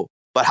 oh,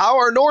 but how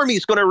are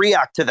normies going to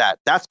react to that?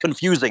 That's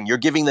confusing. You're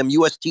giving them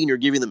UST and you're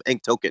giving them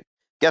ANK token.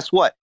 Guess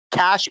what?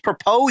 Kash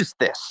proposed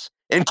this,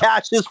 and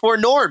Kash is for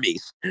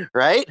normies,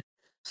 right?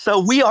 So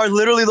we are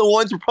literally the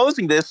ones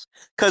proposing this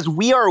because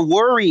we are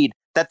worried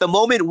that the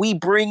moment we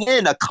bring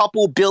in a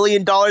couple $2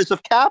 billion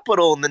of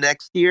capital in the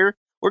next year,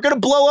 we're going to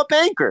blow up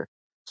Anchor.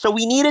 So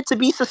we need it to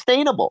be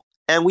sustainable.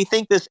 And we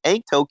think this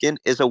ANK token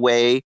is a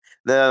way,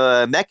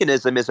 the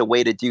mechanism is a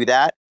way to do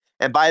that.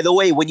 And by the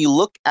way, when you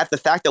look at the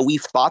fact that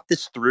we've thought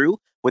this through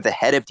with the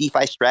head of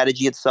DeFi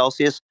strategy at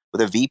Celsius,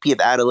 with a VP of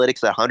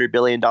analytics at a $100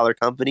 billion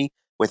company,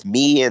 with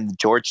me and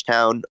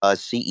Georgetown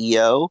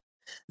CEO,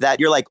 that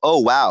you're like, oh,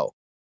 wow,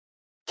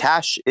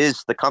 Kash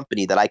is the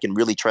company that I can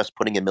really trust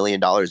putting $1 million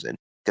in,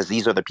 because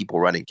these are the people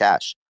running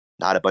Kash,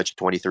 not a bunch of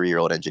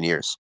 23-year-old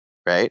engineers,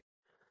 right?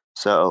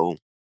 So,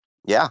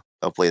 yeah,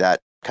 hopefully that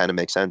kind of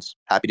makes sense.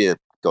 Happy to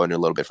go into a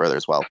little bit further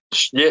as well.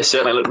 Yeah,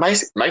 certainly.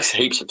 It makes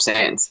heaps of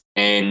sense.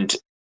 And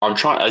I'm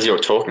trying, as you're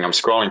talking, I'm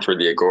scrolling through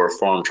the Agora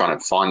forum trying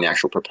to find the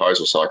actual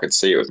proposal so I could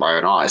see it with my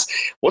own eyes.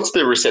 What's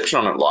the reception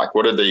on it like?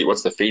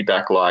 What's the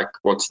feedback like?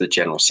 What's the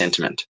general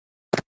sentiment?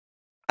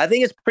 I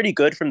think it's pretty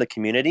good from the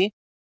community.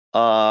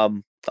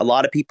 A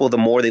lot of people, the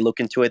more they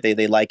look into it,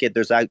 they like it.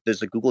 There's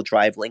a Google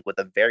Drive link with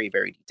a very,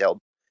 very detailed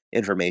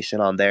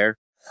information on there.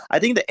 I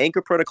think the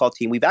Anchor Protocol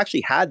team, we've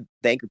actually had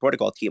the Anchor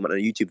Protocol team on a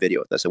YouTube video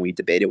with us, and we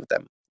debated with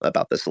them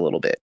about this a little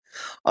bit.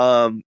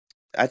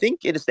 I think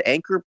it is the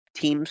Anchor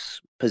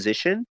team's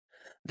position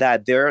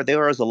that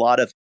there is a lot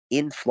of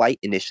in-flight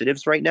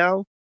initiatives right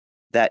now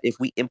that if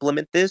we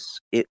implement this,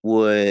 it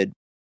would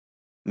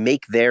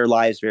make their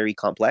lives very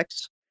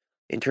complex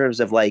in terms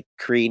of like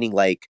creating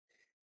like,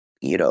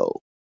 you know,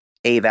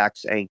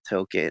 AVAX Ank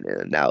token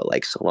and now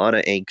like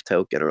Solana Ank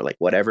token or like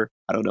whatever.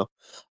 I don't know.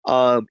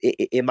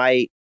 It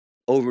might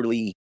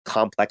overly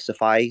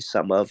complexify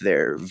some of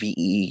their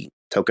VE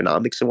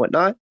tokenomics and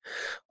whatnot.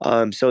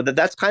 So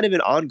that's kind of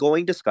an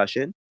ongoing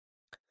discussion,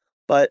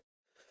 but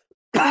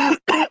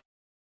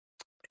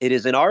it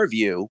is in our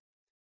view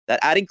that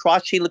adding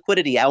cross-chain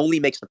liquidity only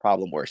makes the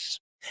problem worse,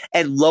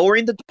 and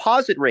lowering the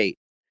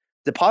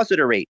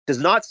depositor rate does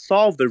not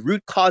solve the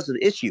root cause of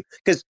the issue.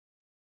 Because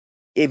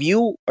if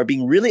you are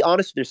being really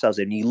honest with yourselves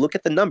and you look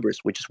at the numbers,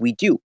 which is we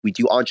do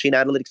on-chain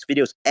analytics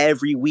videos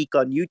every week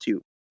on YouTube,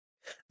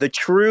 the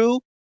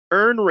true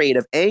earn rate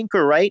of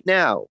Anchor right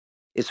now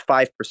is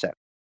 5%. It's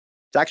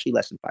actually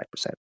less than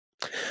 5%.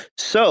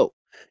 So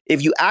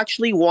if you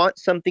actually want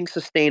something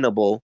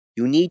sustainable,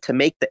 you need to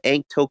make the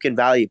Ank token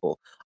valuable.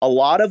 A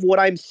lot of what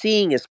I'm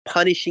seeing is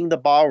punishing the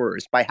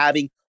borrowers by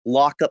having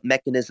lockup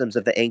mechanisms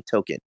of the Ank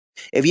token.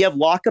 If you have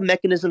lockup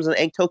mechanisms of the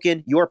Ank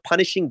token, you're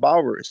punishing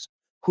borrowers.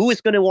 Who is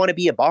going to want to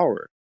be a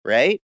borrower,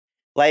 right?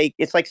 Like,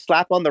 it's like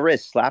slap on the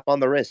wrist, slap on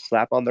the wrist,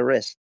 slap on the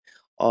wrist.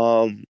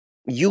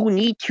 You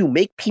need to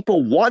make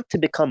people want to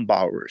become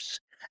borrowers.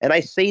 And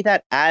I say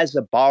that as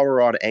a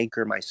borrower on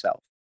Anchor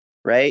myself,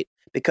 right?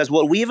 Because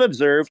what we've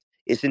observed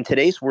is in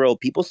today's world,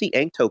 people see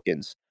Ank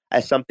tokens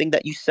as something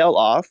that you sell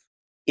off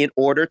in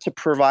order to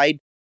provide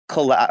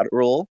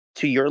collateral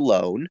to your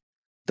loan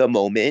the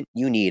moment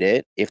you need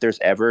it. If there's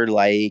ever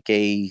like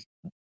a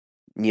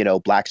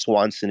black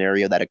swan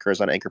scenario that occurs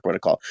on Anchor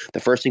Protocol, the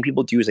first thing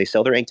people do is they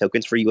sell their Ank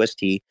tokens for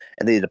UST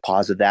and they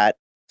deposit that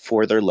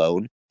for their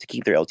loan to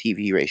keep their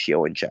LTV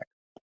ratio in check.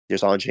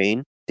 There's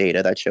on-chain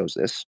data that shows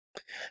this.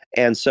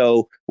 And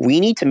so we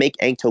need to make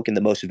Ank token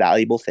the most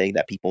valuable thing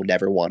that people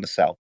never want to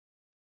sell.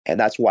 And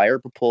that's why our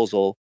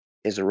proposal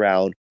is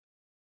around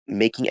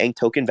making Ank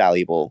token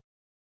valuable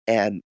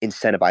and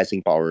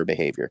incentivizing borrower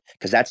behavior,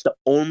 because that's the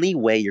only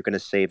way you're going to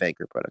save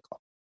Anchor Protocol.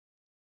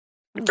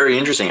 Very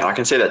interesting. I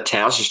can see that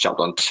Tao's just jumped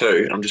on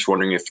too. I'm just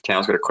wondering if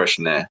Tao's got a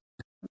question there.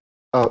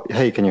 Oh,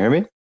 hey, can you hear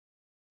me?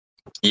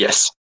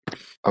 Yes.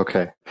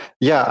 Okay.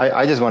 Yeah,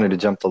 I just wanted to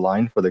jump the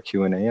line for the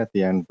Q&A at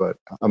the end, but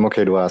I'm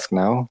okay to ask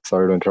now.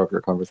 Sorry to interrupt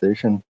your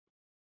conversation.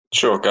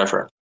 Sure, go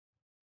for it.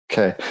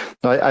 Okay.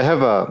 I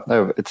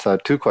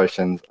have two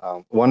questions.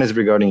 One is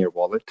regarding your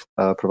wallet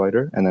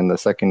provider, and then the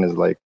second is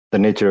like the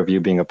nature of you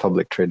being a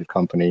public traded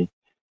company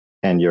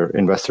and your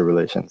investor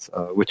relations.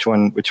 Which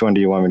one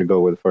do you want me to go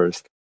with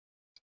first?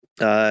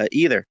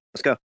 Either.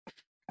 Let's go.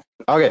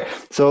 Okay.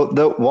 So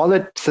the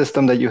wallet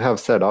system that you have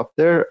set up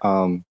there,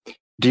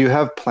 do you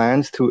have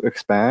plans to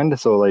expand?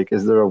 So like,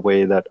 is there a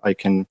way that I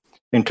can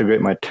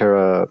integrate my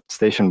Terra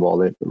Station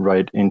wallet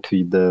right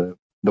into the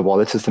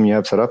wallet system you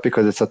have set up?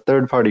 Because it's a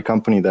third-party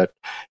company that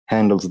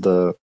handles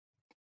the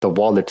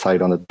wallet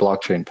side on the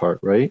blockchain part,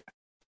 right?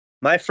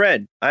 My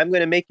friend, I'm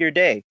going to make your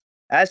day.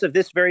 As of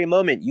this very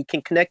moment, you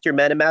can connect your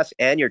MetaMask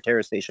and your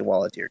Terra Station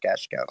wallet to your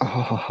Kash account.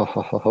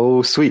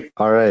 Oh, sweet.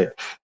 All right.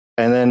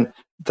 And then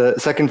the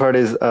second part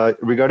is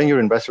regarding your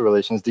investor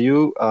relations. Do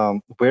you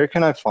where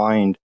can I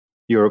find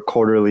your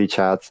quarterly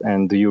chats,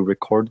 and do you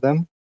record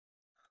them?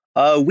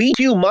 We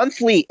do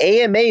monthly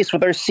AMAs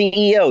with our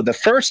CEO the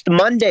first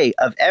Monday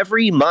of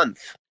every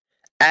month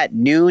at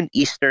noon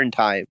Eastern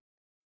time.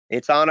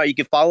 It's on you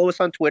can follow us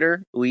on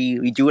Twitter.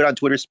 We do it on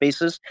Twitter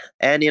Spaces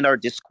and in our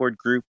Discord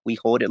group. We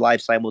hold it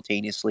live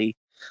simultaneously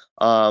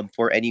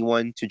for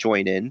anyone to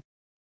join in.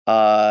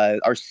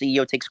 Our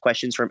CEO takes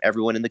questions from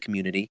everyone in the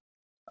community.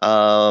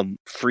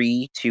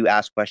 Free to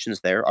ask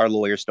questions there. Our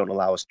lawyers don't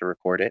allow us to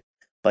record it,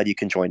 but you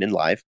can join in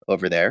live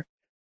over there.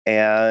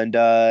 And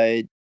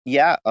our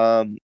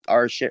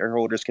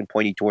shareholders can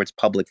point you towards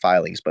public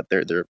filings, but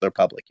they're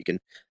public. You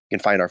can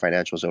find our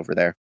financials over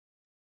there.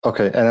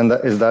 Okay, and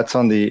then that's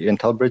on the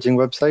Intel Bridging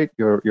website,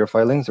 your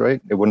filings, right?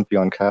 It wouldn't be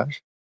on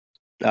Kash?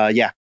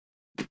 Yeah.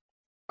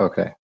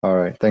 Okay, all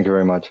right. Thank you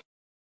very much.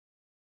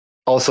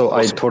 Also,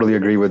 I totally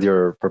agree with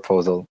your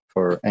proposal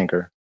for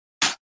Anchor.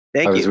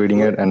 Thank you. I was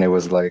reading it, and it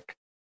was like,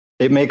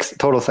 it makes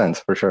total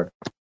sense, for sure.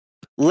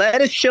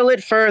 Let us show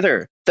it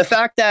further. The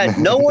fact that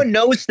no one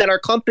knows that our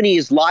company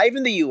is live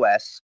in the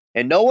US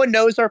and no one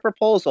knows our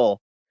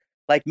proposal.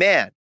 Like,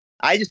 man,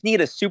 I just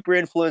need a super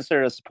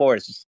influencer to support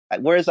us.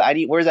 Where's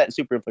that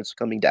super influencer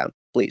coming down,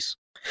 please?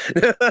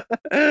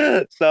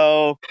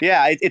 So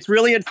yeah, it's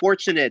really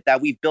unfortunate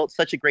that we've built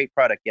such a great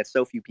product, yet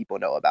so few people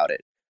know about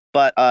it.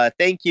 But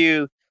thank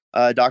you,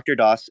 Dr.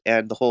 Doss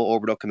and the whole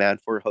Orbital Command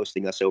for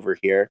hosting us over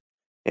here.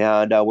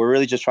 And we're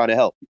really just trying to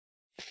help.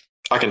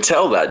 I can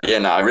tell that. Yeah,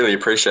 no, I really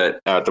appreciate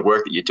the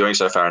work that you're doing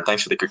so far. And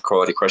thanks for the good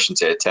quality questions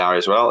here, Tao,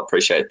 as well.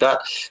 Appreciate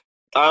that.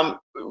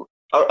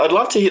 I'd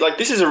love to hear, like,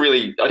 this is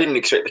I didn't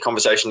expect the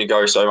conversation to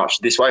go so much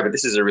this way, but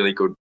this is a really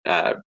good,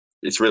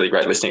 it's really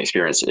great listening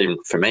experience even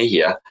for me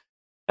here.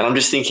 And I'm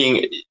just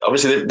thinking,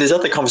 obviously, there's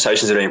other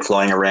conversations that have been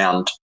flowing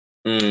around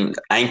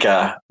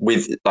Anchor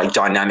with like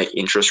dynamic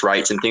interest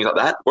rates and things like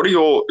that.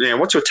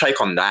 What's your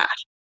take on that?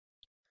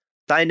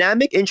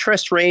 Dynamic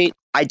interest rate,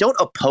 I don't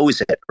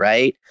oppose it,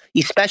 right?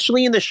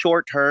 Especially in the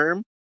short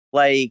term,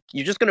 like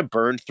you're just going to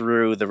burn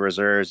through the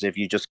reserves if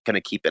you're just going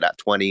to keep it at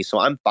 20. So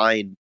I'm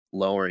fine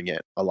lowering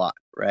it a lot,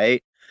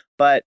 right?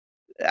 But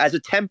as a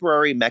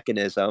temporary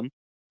mechanism,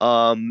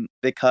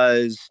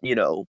 because,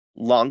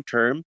 long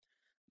term,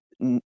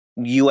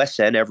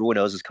 USN, everyone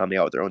knows, is coming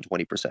out with their own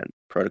 20%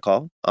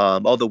 protocol.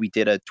 Although we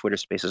did a Twitter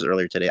Spaces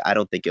earlier today, I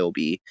don't think it will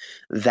be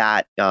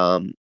that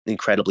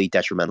incredibly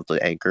detrimental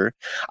to Anchor.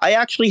 I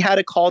actually had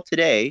a call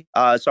today,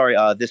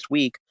 this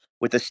week,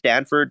 with the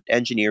Stanford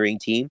engineering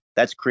team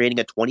that's creating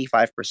a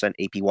 25%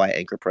 APY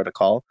Anchor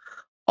protocol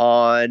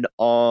on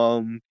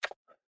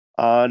the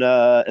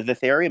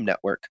Ethereum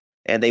network,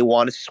 and they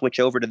want to switch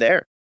over to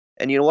there.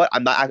 And you know what?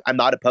 I'm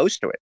not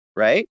opposed to it,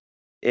 right?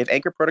 If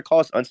Anchor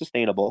protocol is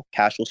unsustainable,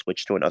 Cash will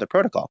switch to another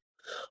protocol.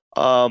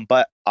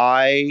 But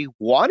I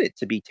want it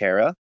to be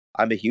Terra.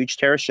 I'm a huge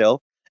Terra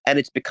shill, and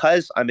it's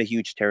because I'm a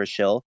huge Terra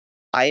shill.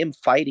 I am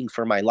fighting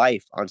for my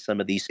life on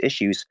some of these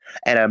issues,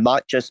 and I'm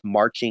not just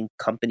marching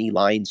company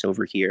lines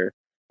over here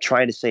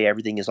trying to say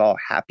everything is all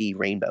happy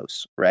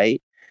rainbows,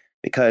 right?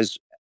 Because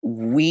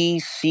we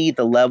see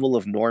the level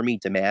of normie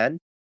demand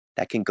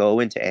that can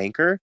go into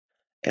Anchor,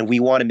 and we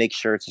want to make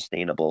sure it's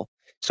sustainable.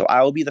 So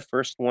I will be the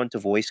first one to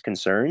voice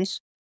concerns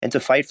and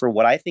to fight for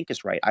what I think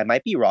is right. I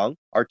might be wrong.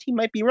 Our team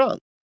might be wrong.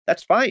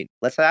 That's fine.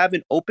 Let's have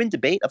an open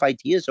debate of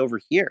ideas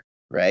over here,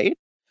 right?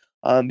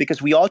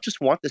 Because we all just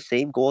want the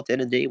same goal at the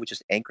end of the day, which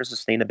is Anchor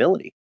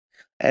sustainability.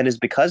 And it's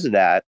because of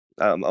that,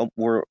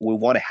 we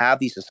want to have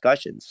these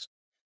discussions.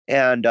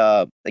 And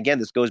again,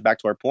 this goes back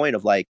to our point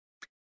of like,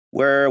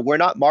 we're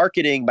not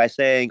marketing by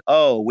saying,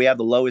 oh, we have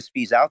the lowest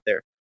fees out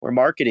there. We're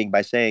marketing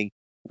by saying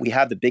we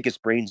have the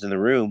biggest brains in the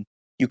room.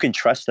 You can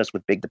trust us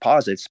with big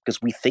deposits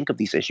because we think of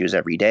these issues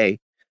every day.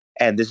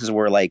 And this is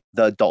where like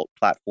the adult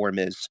platform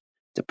is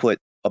to put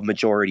a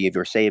majority of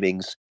your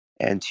savings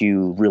and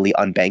to really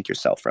unbank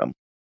yourself from.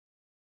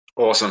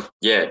 Awesome.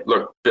 Yeah.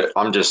 Look,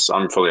 I'm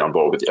fully on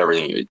board with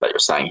everything that you're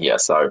saying here.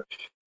 So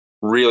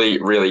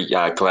really, really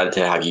glad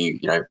to have you,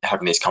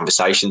 having these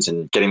conversations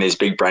and getting these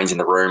big brains in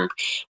the room,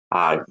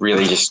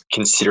 really just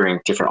considering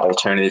different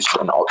alternatives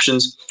and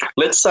options.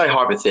 Let's say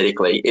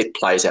hypothetically it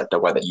plays out the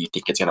way that you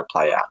think it's going to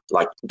play out,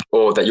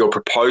 or that your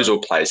proposal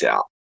plays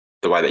out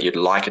the way that you'd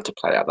like it to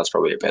play out. That's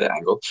probably a better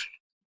angle.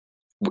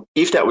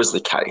 If that was the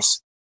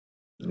case,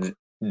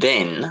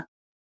 then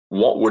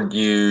what would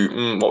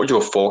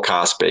your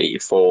forecast be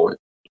for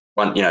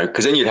one,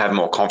 because then you'd have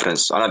more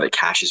confidence. I know that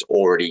Kash is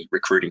already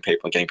recruiting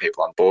people and getting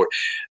people on board,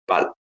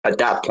 but at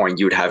that point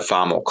you would have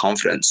far more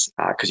confidence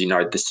because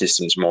the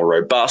system's more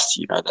robust.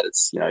 You know that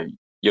it's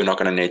you're not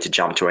going to need to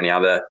jump to any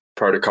other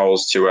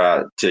protocols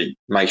to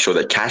make sure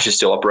that Kash is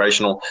still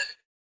operational.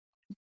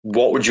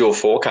 What would your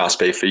forecast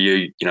be for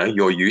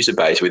your user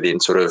base within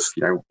sort of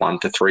 1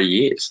 to 3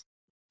 years?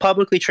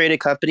 Publicly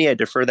traded company, I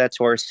defer that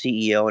to our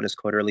CEO and his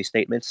quarterly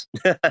statements.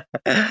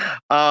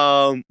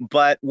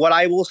 But what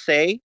I will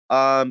say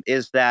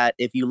is that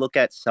if you look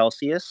at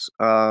Celsius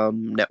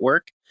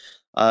network,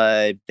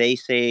 they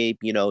say,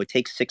 it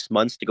takes 6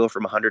 months to go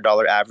from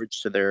 $100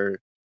 average to their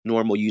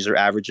normal user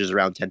average is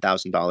around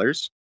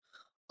 $10,000.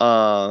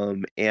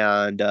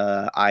 And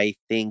I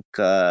think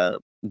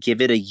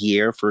give it a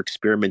year for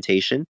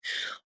experimentation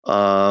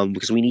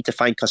because we need to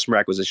find customer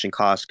acquisition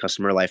costs,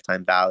 customer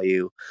lifetime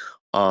value.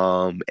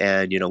 And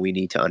we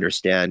need to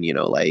understand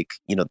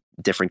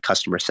different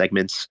customer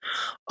segments,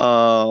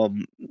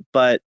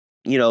 but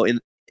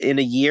in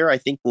a year I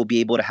think we'll be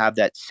able to have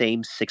that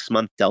same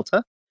 6-month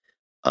delta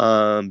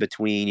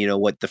between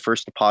what the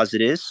first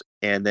deposit is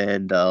and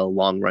then the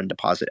long run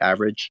deposit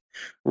average.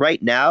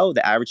 Right now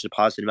the average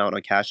deposit amount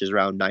on Cash is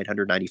around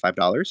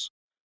 $995,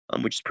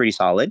 which is pretty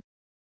solid.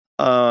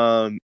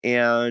 Excited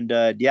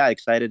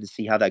to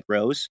see how that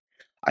grows.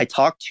 I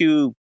talked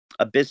to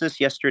a business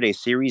yesterday,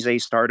 Series A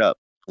startup,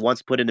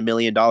 wants to put in $1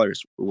 million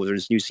with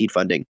his new seed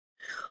funding.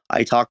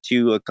 I talked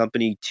to a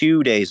company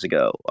 2 days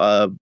ago,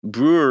 a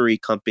brewery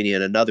company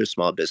and another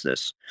small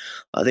business.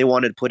 They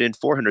wanted to put in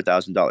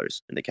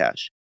 $400,000 into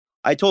Cash.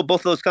 I told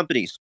both of those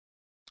companies,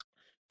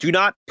 do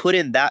not put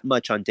in that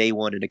much on day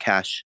one into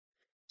Cash.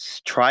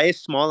 Try a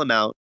small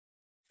amount,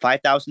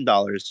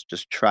 $5,000.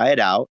 Just try it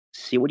out.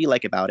 See what you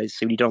like about it.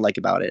 See what you don't like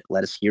about it.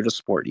 Let us here to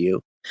support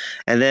you.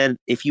 And then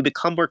if you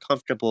become more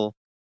comfortable,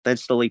 then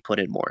slowly put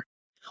in more.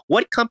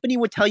 What company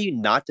would tell you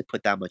not to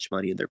put that much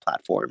money in their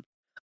platform?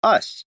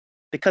 Us,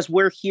 because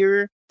we're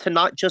here to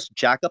not just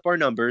jack up our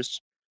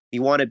numbers. We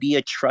want to be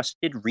a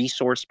trusted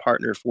resource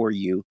partner for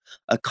you,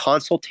 a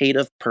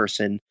consultative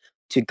person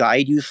to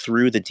guide you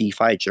through the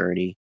DeFi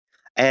journey.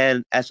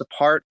 And as a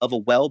part of a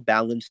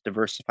well-balanced,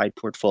 diversified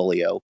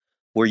portfolio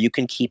where you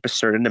can keep a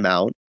certain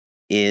amount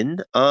in,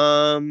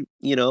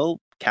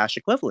 cash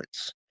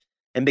equivalents.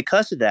 And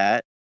because of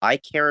that, I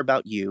care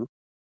about you.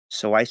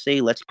 So I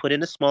say, let's put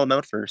in a small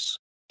amount first,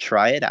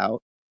 try it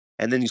out,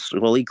 and then you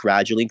slowly,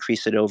 gradually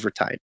increase it over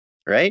time,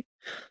 right?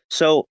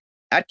 So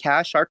at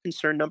Cash, our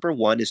concern number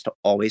one is to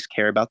always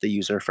care about the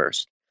user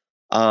first,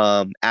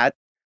 at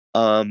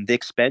the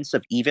expense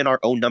of even our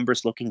own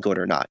numbers looking good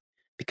or not.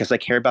 because I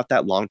care about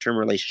that long-term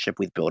relationship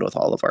we've built with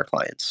all of our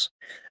clients.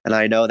 And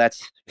I know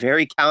that's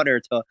very counter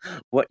to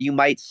what you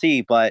might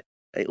see, but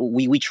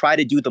we try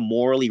to do the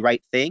morally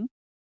right thing,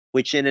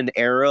 which in an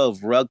era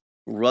of rug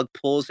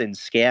pulls and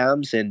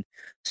scams and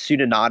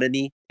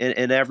pseudonymity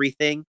and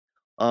everything,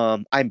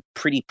 I'm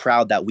pretty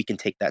proud that we can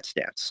take that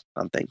stance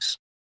on things.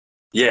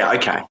 Yeah,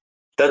 okay.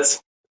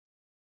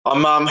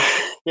 I'm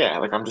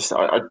just,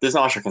 there's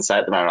not much I can say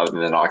at the moment other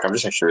than like, I'm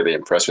just actually really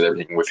impressed with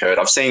everything we've heard.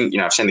 I've seen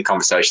the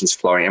conversations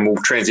flowing, and we'll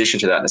transition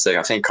to that in a second.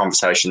 I've seen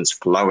conversations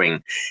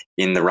flowing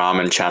in the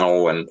ramen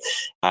channel, and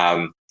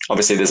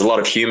obviously there's a lot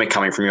of humor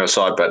coming from your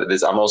side, but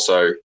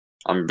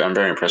I'm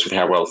very impressed with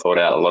how well thought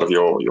out a lot of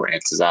your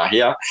answers are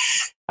here.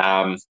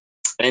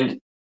 And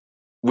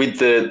with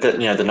the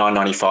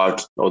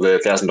 $9.95 or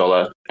the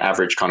 $1,000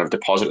 average kind of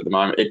deposit at the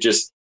moment,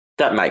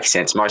 that makes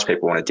sense. Most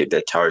people want to dip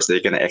their toes. They're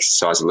going to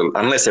exercise a little,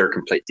 unless they're a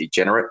complete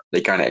degenerate, they're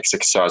going to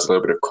exercise a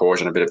little bit of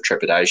caution, a bit of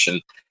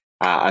trepidation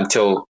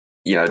until,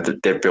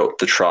 they've built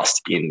the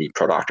trust in the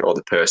product or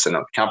the person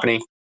or the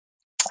company.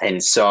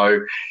 And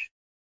so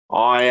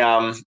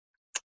I'm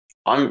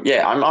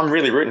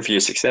really rooting for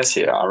your success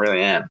here. I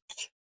really am.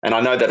 And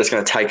I know that it's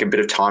going to take a bit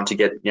of time to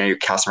get, your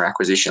customer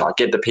acquisition, like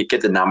get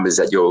the numbers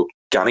that you're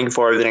gunning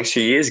for over the next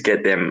few years,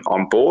 get them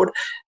on board.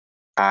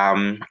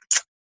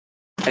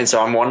 And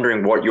so I'm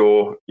wondering what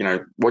your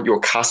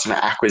customer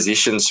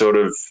acquisition sort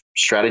of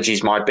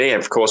strategies might be.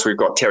 And of course, we've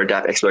got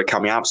TerraDApp Expo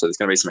coming up, so there's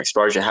going to be some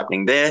exposure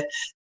happening there.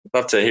 I'd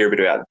love to hear a bit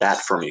about that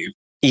from you.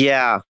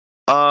 Yeah.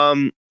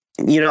 I'm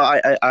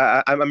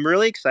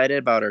really excited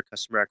about our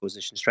customer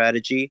acquisition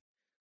strategy.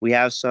 We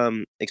have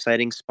some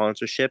exciting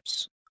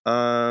sponsorships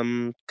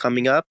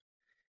coming up.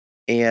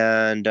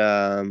 And,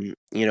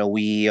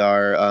 we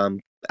are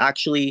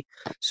actually,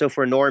 so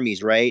for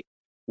normies, right,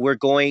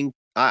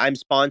 I'm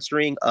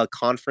sponsoring a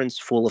conference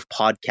full of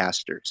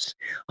podcasters,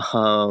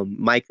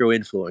 micro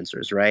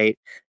influencers, right?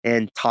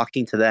 And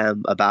talking to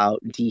them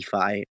about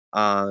DeFi,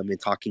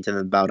 and talking to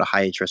them about a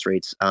high interest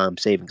rates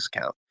savings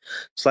account.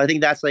 So I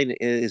think that's like an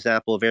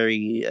example of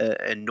very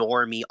a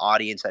normie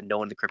audience that no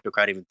one in the crypto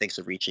crowd even thinks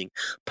of reaching.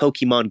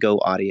 Pokemon Go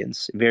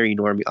audience, very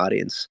normie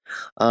audience.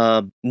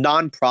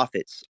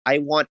 Nonprofits. I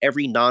want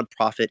every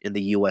nonprofit in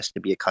the US to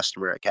be a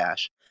customer at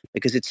Kash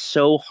because it's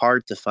so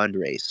hard to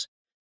fundraise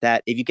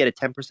that if you get a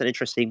 10%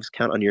 interest savings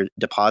account on your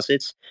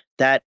deposits,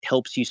 that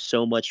helps you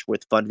so much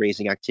with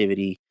fundraising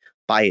activity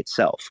by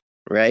itself,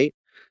 right?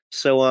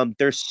 So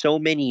there's so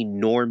many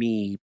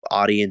normie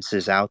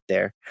audiences out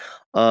there,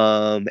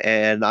 and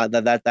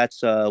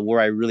that's where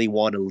I really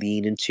want to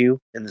lean into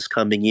in this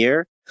coming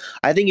year.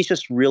 I think it's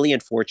just really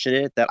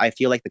unfortunate that I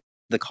feel like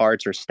the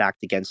cards are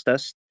stacked against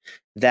us.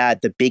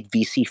 That the big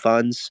VC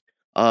funds,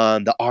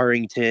 the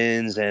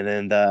Arringtons and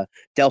then the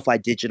Delphi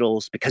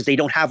Digitals, because they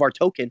don't have our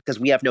token,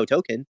 because we have no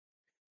token,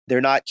 they're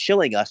not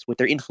chilling us with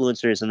their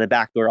influencers and the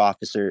backdoor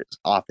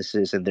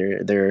offices and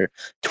their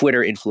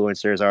Twitter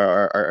influencers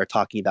are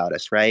talking about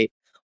us, right?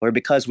 Or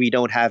because we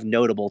don't have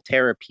notable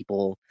Terra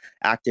people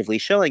actively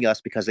shilling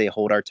us because they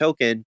hold our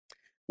token,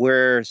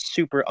 we're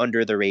super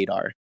under the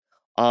radar.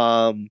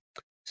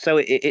 So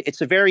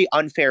it's a very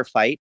unfair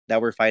fight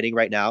that we're fighting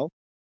right now,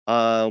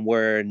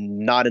 where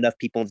not enough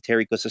people in the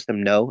Terra ecosystem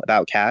know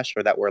about Kash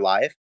or that we're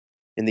live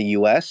in the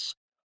US.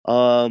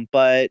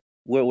 But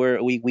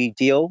we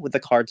deal with the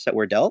cards that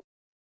we're dealt,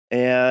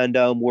 and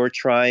we're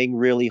trying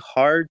really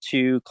hard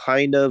to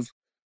kind of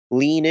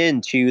lean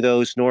into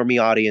those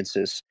normie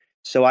audiences.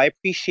 So I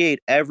appreciate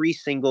every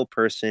single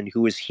person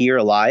who is here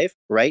alive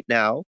right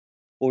now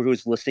or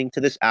who's listening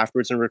to this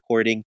afterwards and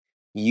recording.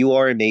 You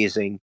are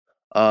amazing,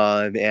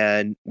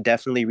 and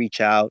definitely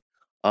reach out,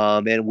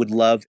 and would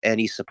love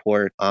any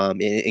support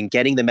in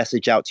getting the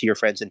message out to your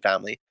friends and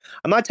family.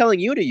 I'm not telling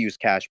you to use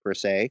Kash per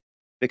se,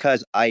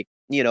 because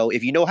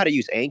if you know how to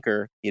use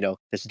Anchor,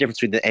 there's a difference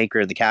between the Anchor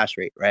and the Kash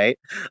rate, right?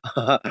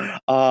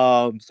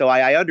 So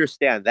I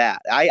understand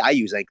that. I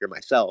use Anchor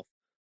myself,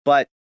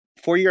 but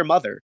for your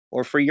mother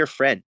or for your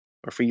friend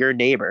or for your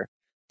neighbor,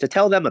 to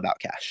tell them about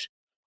Kash.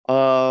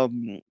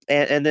 And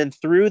then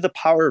through the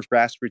power of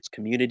grassroots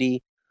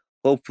community,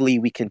 hopefully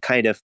we can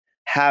kind of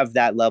have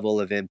that level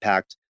of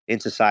impact in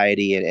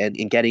society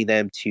and getting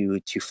them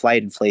to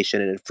fight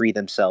inflation and free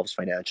themselves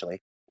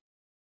financially.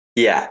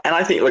 Yeah, and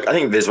I think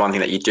there's one thing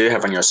that you do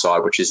have on your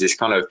side, which is this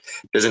kind of,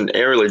 there's an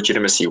air of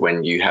legitimacy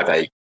when you have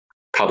a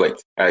company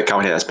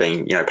that's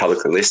being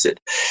publicly listed,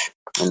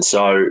 and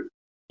so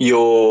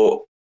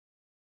you're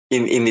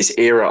in this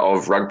era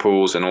of rug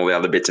pulls and all the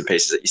other bits and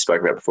pieces that you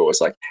spoke about before.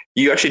 It's like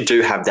you actually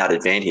do have that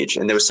advantage,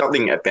 and there was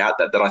something about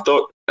that I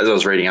thought as I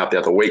was reading up the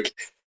other week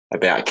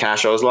about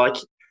Kash. I was like,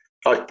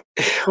 what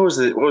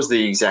was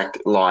the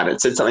exact line?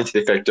 It said something to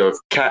the effect of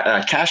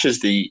Kash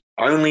is the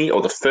only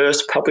or the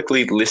first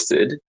publicly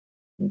listed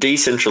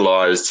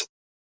decentralized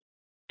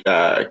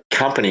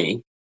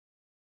company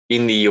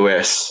in the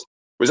US.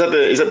 Is that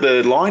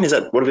the line? Is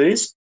that what it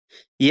is?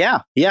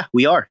 Yeah,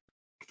 we are.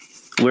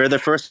 We're the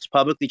first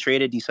publicly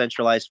traded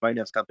decentralized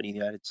finance company in the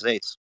United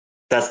States.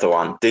 That's the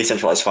one,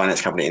 decentralized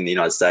finance company in the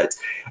United States.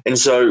 And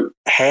so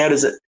how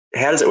does it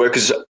work?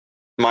 Because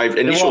My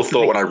initial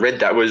thought when I read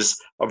that was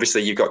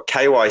obviously you've got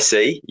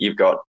KYC, you've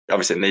got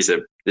obviously and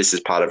this is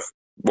part of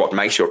what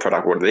makes your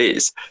product what it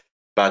is.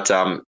 But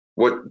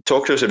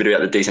talk to us a bit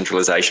about the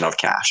decentralization of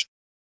Kash.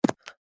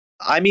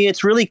 I mean,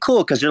 it's really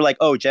cool because you're like,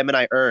 oh,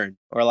 Gemini Earn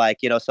or like,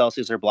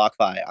 Celsius or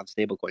BlockFi on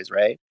stablecoins,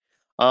 right?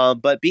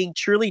 But being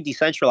truly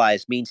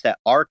decentralized means that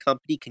our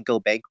company can go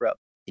bankrupt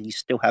and you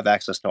still have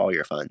access to all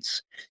your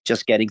funds,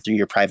 just getting through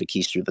your private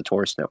keys through the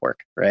Taurus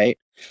network, right?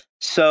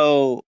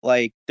 So,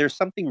 like, there's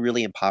something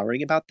really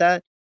empowering about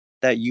that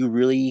you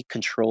really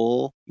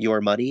control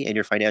your money and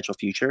your financial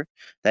future,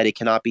 that it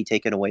cannot be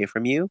taken away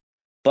from you.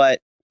 But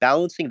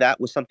balancing that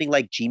with something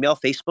like Gmail,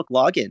 Facebook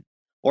login,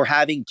 or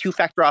having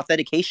two-factor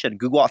authentication,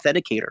 Google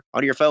Authenticator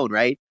on your phone,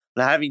 right?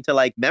 Not having to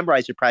like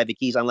memorize your private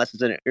keys unless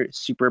it's in a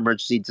super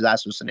emergency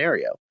disaster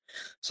scenario.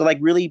 So like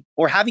really,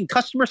 or having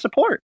customer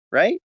support,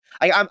 right?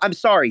 I'm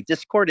sorry,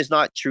 Discord is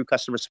not true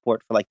customer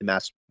support for like the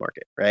mass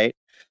market, right?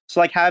 So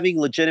like having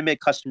legitimate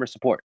customer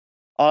support.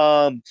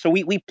 So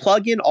we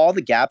plug in all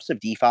the gaps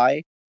of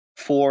DeFi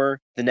for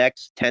the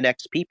next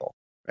 10x people,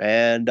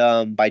 and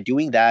by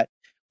doing that,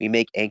 we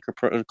make Anchor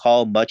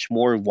Protocol much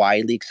more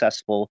widely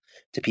accessible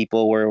to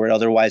people where it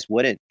otherwise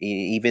wouldn't.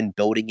 Even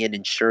building in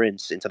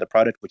insurance into the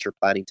product, which we're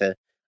planning to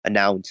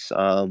announce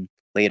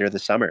later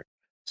this summer.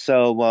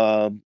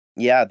 So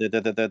yeah,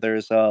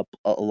 there's a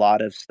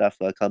lot of stuff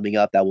coming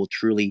up that will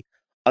truly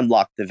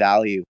unlock the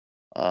value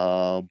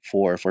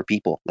for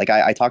people. Like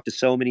I talked to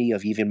so many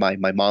of even my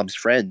mom's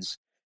friends,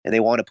 and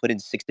they want to put in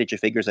 6-digit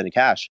figures into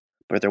cash,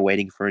 but they're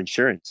waiting for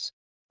insurance.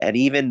 And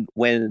even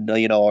when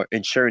our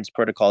insurance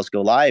protocols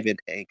go live in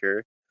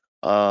Anchor,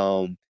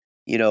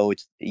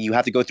 it's you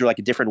have to go through like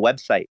a different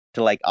website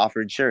to like offer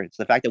insurance.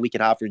 The fact that we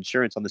can offer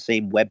insurance on the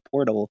same web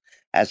portal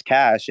as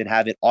cash and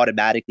have it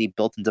automatically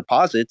built in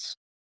deposits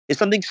is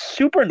something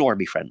super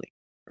normie friendly,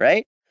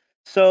 right?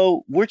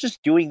 So we're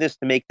just doing this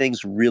to make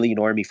things really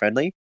normie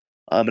friendly.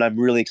 And I'm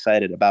really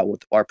excited about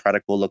what our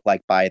product will look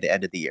like by the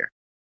end of the year.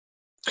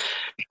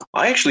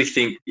 I actually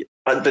think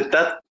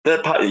that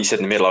part that you said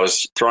in the middle, I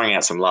was throwing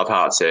out some love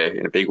hearts there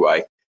in a big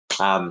way.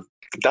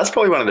 That's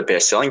probably one of the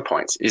best selling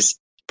points is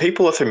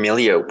people are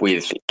familiar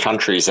with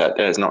companies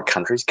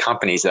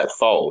that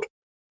fold.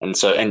 And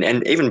so,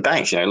 and even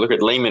banks, look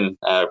at Lehman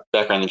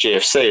back around the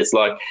GFC. It's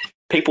like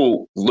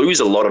people lose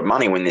a lot of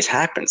money when this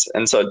happens.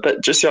 And so,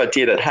 but just the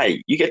idea that,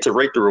 hey, you get to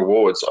reap the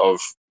rewards of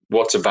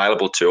what's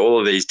available to all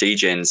of these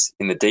degens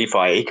in the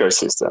DeFi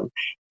ecosystem.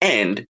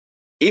 And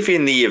if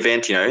in the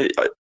event,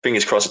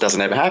 fingers crossed it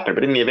doesn't ever happen,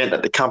 but in the event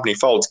that the company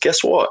folds,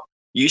 guess what?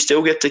 You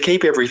still get to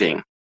keep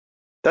everything.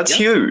 That's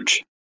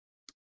huge.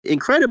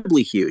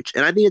 Incredibly huge.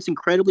 And I think it's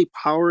incredibly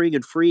powering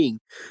and freeing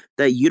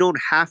that you don't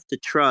have to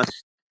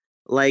trust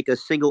like a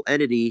single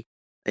entity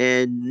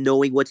and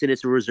knowing what's in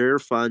its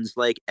reserve funds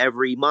like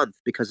every month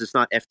because it's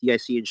not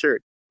FDIC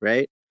insured,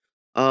 right?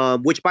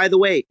 Which, by the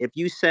way, if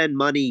you send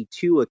money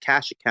to a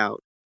cash account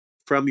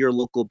from your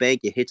local bank,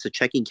 it hits a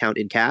checking account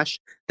in cash,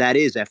 that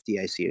is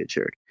FDIC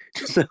insured.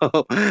 So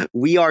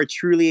we are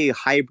truly a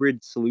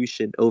hybrid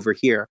solution over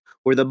here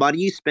where the money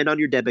you spend on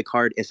your debit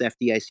card is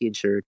FDIC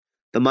insured.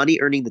 The money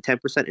earning the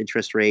 10%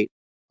 interest rate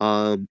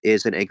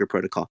is an Anchor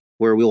protocol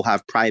where we'll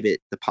have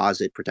private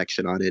deposit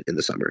protection on it in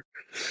the summer.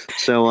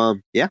 So,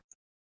 yeah.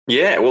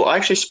 Yeah, well, I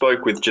actually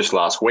spoke with just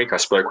last week. I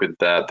spoke with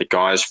the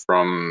guys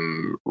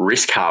from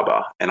Risk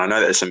Harbor, and I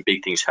know there's some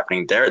big things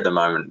happening there at the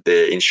moment.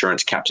 The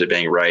insurance caps are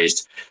being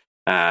raised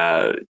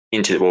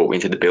into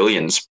the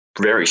billions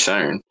very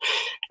soon,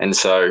 and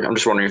so I'm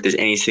just wondering if there's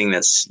anything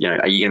that's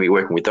are you going to be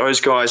working with those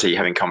guys? Are you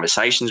having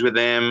conversations with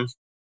them?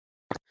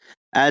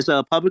 As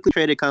a publicly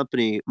traded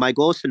company, my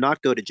goal is to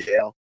not go to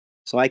jail,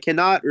 so I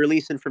cannot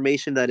release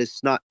information that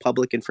is not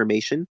public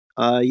information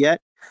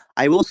yet.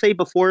 I will say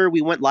before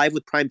we went live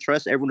with Prime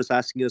Trust, everyone was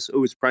asking us,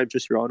 "Oh, is Prime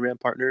Trust your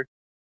on-ramp partner?"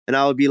 And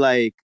I would be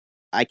like,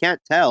 "I can't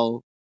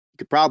tell. You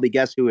could probably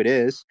guess who it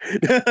is."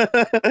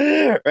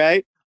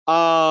 Right?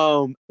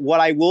 What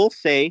I will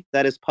say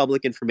that is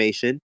public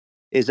information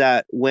is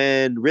that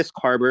when Risk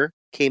Harbor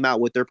came out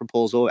with their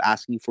proposal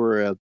asking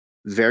for a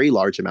very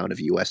large amount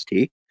of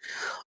UST,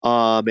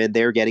 and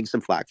they're getting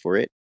some flack for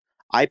it,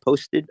 I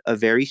posted a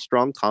very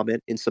strong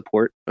comment in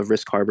support of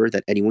Risk Harbor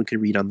that anyone can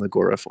read on the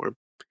Agora forum.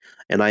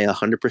 And I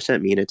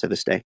 100% mean it to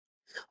this day.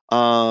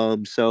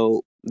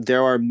 So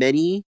there are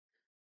many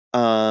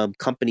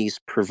companies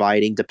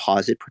providing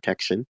deposit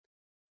protection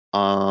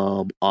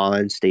on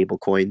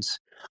stablecoins.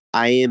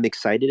 I am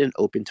excited and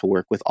open to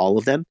work with all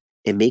of them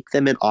and make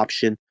them an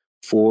option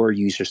for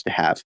users to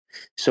have.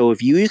 So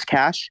if you use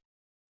Kash,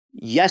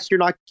 yes, you're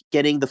not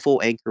getting the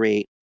full anchor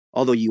rate,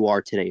 although you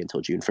are today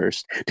until June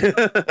 1st.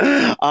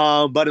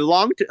 But in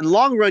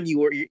long run,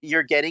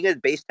 you're getting a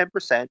base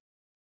 10%,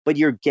 but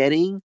you're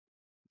getting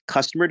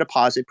customer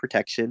deposit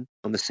protection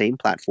on the same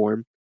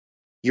platform.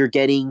 You're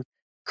getting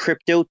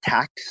crypto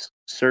tax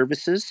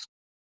services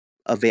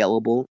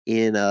available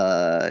in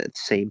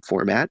same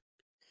format.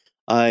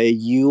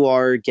 You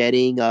are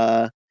getting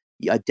a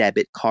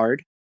debit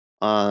card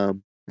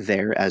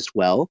there as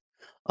well.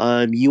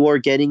 You are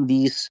getting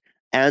these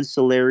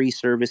ancillary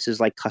services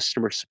like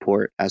customer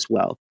support as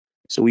well.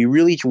 So we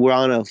really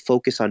want to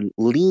focus on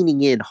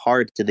leaning in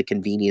hard to the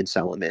convenience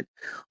element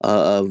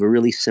of a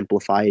really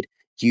simplified,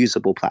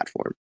 usable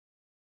platform.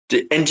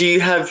 And do you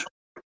have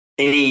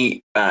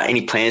any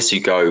plans to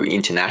go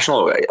international?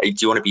 Or do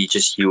you want to be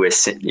just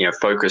US,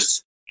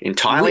 focused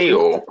entirely?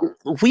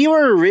 We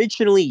were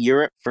originally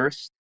Europe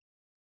first,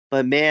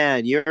 but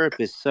man, Europe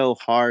is so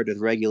hard with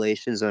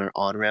regulations and our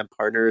on-ramp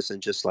partners,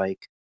 and just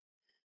like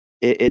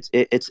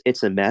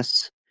it's a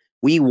mess.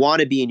 We want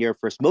to be in Europe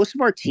first. Most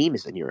of our team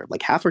is in Europe.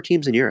 Like half our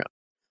team's in Europe.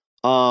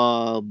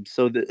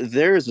 So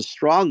there is a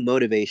strong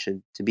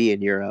motivation to be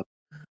in Europe.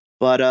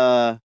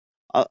 But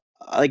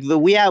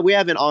we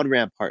have an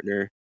on-ramp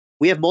partner.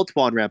 We have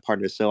multiple on-ramp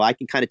partners, so I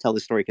can kind of tell the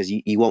story because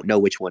you won't know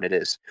which one it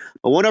is.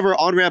 But one of our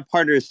on-ramp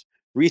partners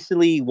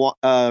recently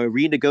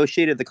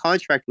renegotiated the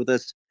contract with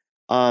us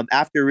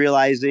after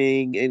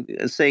realizing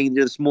and saying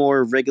there's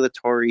more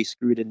regulatory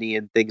scrutiny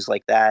and things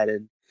like that,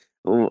 and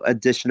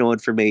additional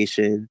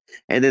information.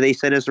 And then they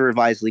sent us a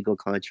revised legal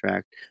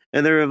contract.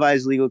 And the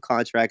revised legal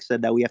contract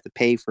said that we have to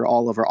pay for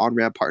all of our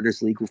on-ramp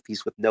partners' legal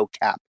fees with no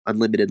cap,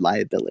 unlimited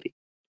liability.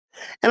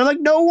 And I'm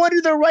like, no one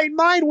in their right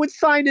mind would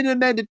sign an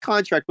amended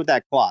contract with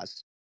that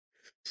clause.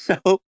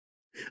 So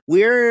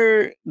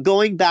we're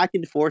going back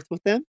and forth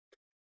with them,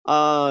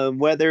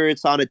 whether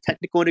it's on a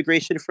technical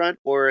integration front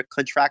or a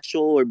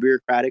contractual or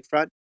bureaucratic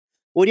front.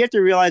 What you have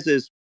to realize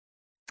is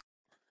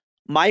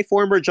my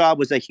former job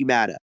was at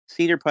Humana,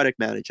 senior product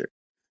manager.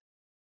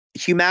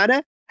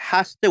 Humana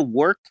has to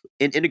work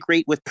and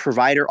integrate with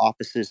provider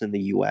offices in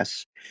the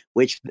US,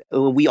 which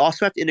we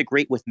also have to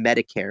integrate with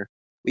Medicare.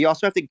 We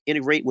also have to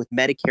integrate with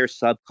Medicare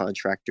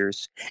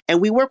subcontractors, and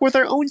we work with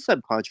our own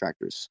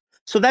subcontractors.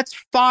 So that's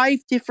 5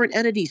 different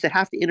entities that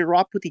have to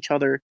interrupt with each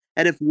other.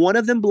 And if one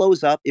of them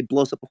blows up, it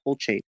blows up a whole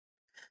chain.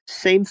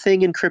 Same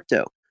thing in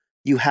crypto.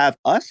 You have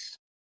us,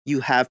 you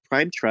have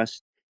Prime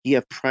Trust, you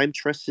have Prime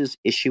Trust's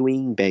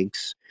issuing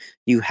banks,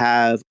 you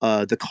have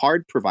the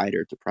card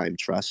provider to Prime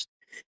Trust,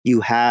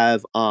 you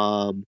have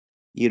some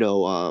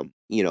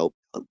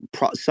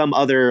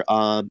other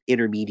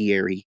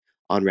intermediary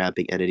on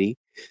ramping entity.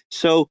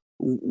 So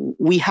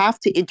we have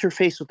to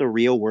interface with the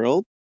real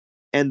world,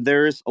 and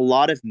there's a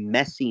lot of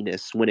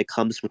messiness when it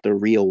comes with the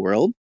real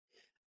world.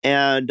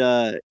 And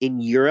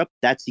in Europe,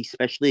 that's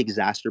especially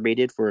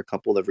exacerbated for a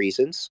couple of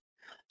reasons.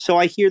 So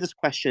I hear this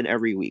question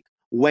every week.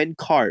 When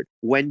card,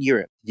 when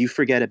Europe, you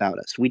forget about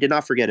us. We did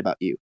not forget about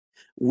you.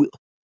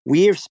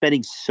 We are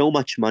spending so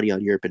much money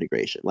on Europe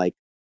integration, like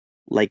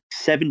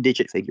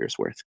 7-digit figures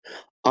worth.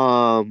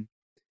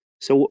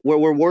 So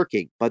we're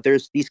working, but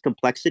there's these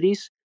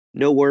complexities.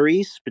 No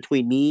worries.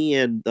 Between me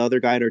and the other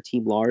guy on our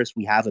team, Lars,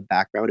 we have a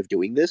background of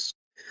doing this.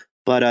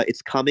 But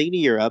it's coming to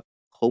Europe,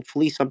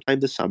 hopefully sometime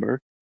this summer.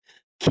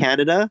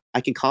 Canada,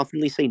 I can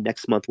confidently say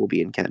next month we'll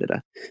be in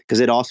Canada, because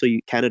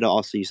Canada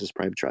also uses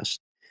Prime Trust.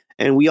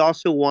 And we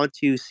also want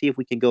to see if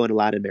we can go into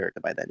Latin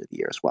America by the end of the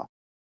year as well.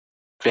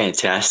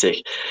 Fantastic.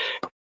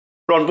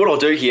 Ron, what I'll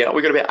do here,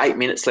 we've got about 8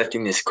 minutes left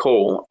in this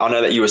call. I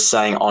know that you were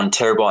saying on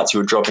Terabytes you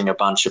were dropping a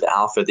bunch of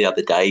alpha the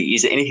other day.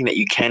 Is there anything that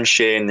you can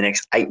share in the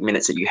next 8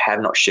 minutes that you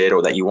have not shared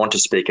or that you want to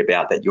speak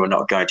about that you're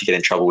not going to get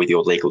in trouble with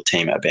your legal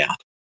team about?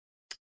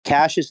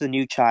 Kash is the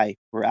new chai.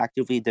 We're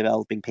actively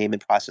developing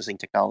payment processing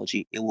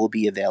technology. It will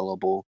be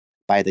available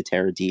by the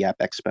Terra D App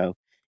Expo.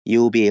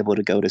 You will be able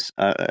to go to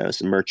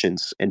some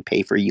merchants and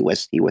pay for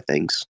USD with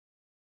things.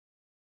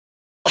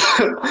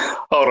 Hold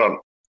on.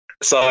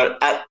 So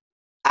at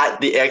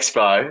the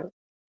expo,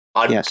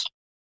 yes,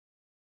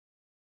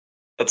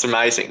 that's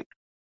amazing.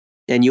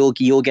 And you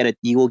will get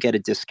a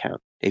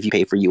discount if you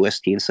pay for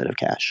USD instead of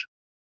cash.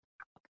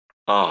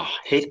 Oh,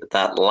 hit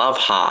that love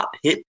heart.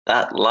 Hit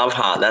that love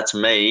heart. That's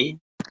me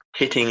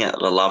hitting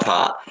the love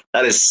heart.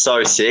 That is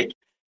so sick.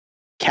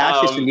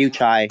 Kash is the new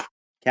chai.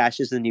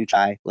 Kash is the new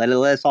chai.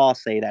 Let's all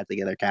say that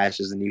together. Kash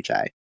is the new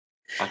chai.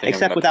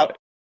 Except without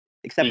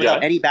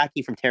any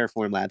backing from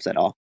Terraform Labs at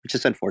all, which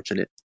is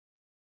unfortunate.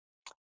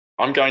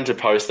 I'm going to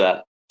post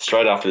that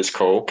straight after this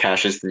call.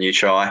 Kash is the new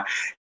chai.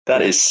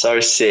 That is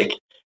so sick.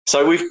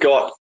 So we've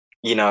got,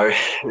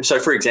 so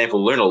for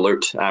example, Lunar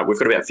Loot, we've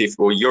got about 50,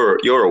 well,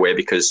 you're aware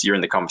because you're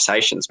in the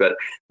conversations, but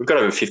we've got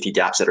over 50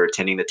 dApps that are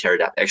attending the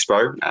TerraDApp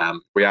Expo.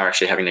 We are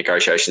actually having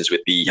negotiations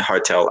with the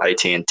hotel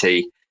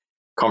AT&T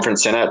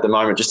Conference Center at the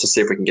moment just to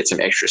see if we can get some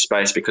extra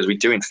space, because we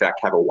do in fact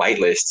have a wait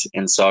list.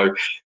 And so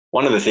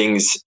one of the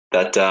things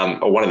that,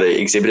 or one of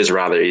the exhibitors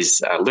rather,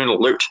 is Lunar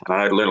Loot. And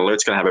I know Lunar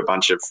Loot's going to have a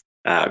bunch of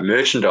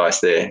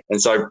merchandise there.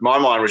 And so my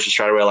mind was just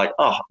straight away like,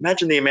 oh,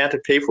 imagine the amount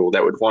of people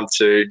that would want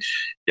to,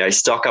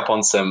 stock up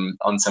on some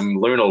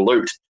Lunar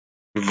Loot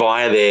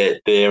via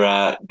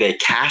their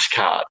Kash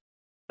card.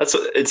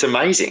 It's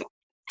amazing.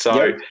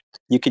 So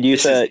you could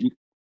use a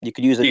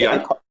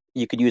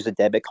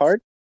debit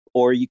card,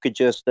 or you could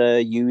just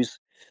use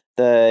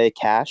the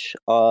Kash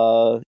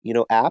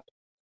app.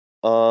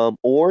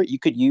 Or you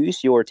could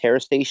use your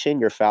TerraStation,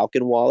 your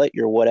Falcon wallet,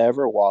 your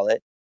whatever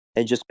wallet,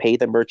 and just pay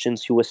the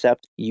merchants who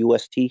accept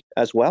UST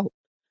as well.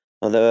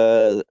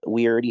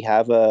 We already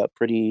have a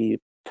pretty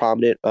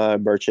prominent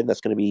merchant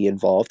that's going to be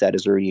involved that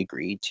has already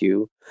agreed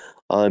to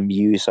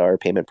use our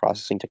payment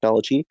processing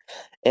technology.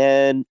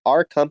 And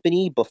our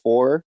company,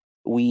 before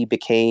we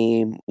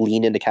became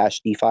lean into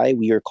Cash DeFi,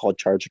 we are called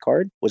Charge a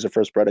Card, was the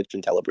first product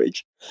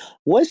IntelliBridge,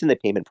 was in the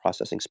payment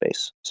processing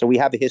space. So we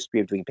have a history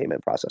of doing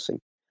payment processing.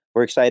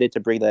 We're excited to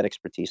bring that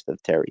expertise to the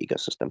Terra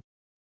ecosystem.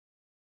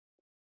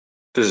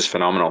 This is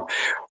phenomenal.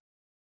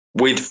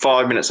 With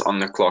 5 minutes on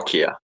the clock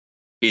here,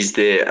 is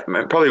there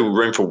probably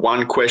room for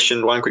one quick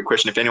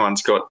question? If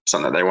anyone's got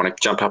something that they want to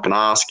jump up and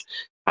ask,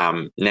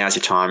 now's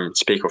your time.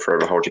 Speak or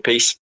forever hold your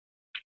peace.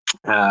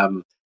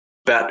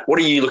 But what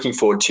are you looking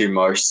forward to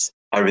most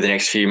over the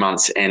next few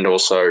months? And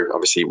also,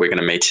 obviously, we're going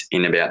to meet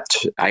in about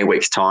 8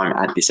 weeks' time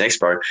at this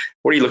expo.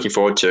 What are you looking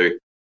forward to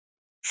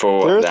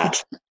for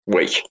that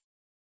week?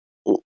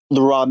 The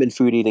ramen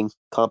food eating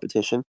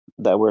competition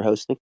that we're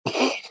hosting.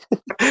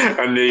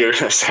 I knew you were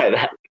going to say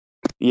that.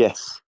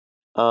 Yes.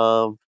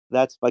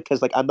 That's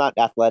because I'm not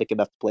athletic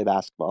enough to play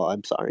basketball.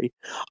 I'm sorry.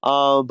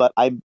 But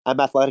I'm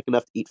athletic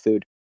enough to eat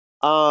food.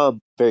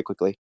 Very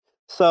quickly.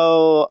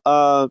 So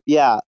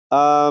yeah.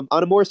 On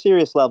a more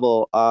serious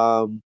level,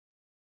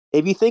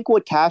 if you think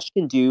what Cash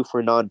can do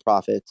for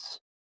nonprofits,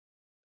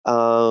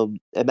 and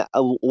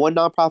one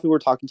nonprofit we're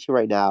talking to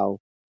right now,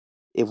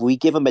 if we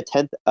give them a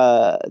tenth,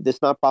 this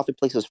nonprofit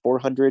places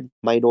 400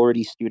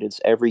 minority students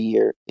every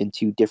year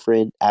into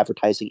different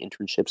advertising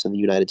internships in the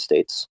United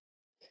States.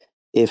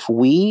 If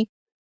we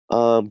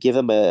give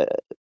them a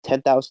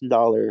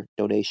 $10,000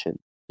 donation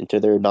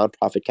into their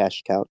nonprofit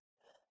cash account,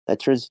 that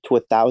turns to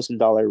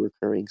 $1,000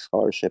 recurring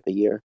scholarship a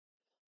year.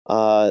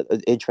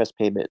 Interest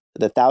payment.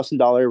 The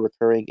 $1,000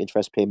 recurring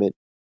interest payment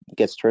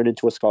gets turned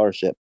into a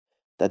scholarship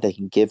that they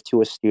can give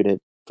to a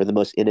student for the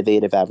most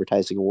innovative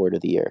advertising award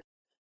of the year.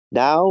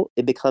 Now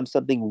it becomes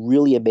something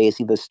really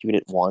amazing the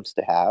student wants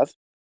to have.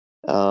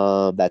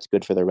 That's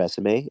good for their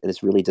resume and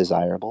it's really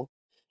desirable.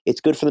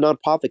 It's good for the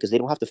nonprofit because they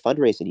don't have to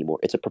fundraise anymore.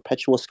 It's a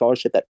perpetual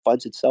scholarship that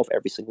funds itself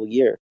every single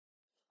year.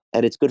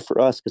 And it's good for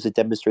us because it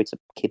demonstrates the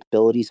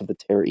capabilities of the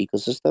Terra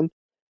ecosystem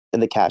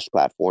and the Cash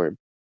platform.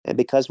 And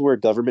because we're a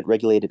government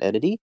regulated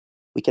entity,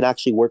 we can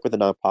actually work with a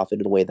nonprofit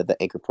in a way that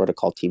the Anchor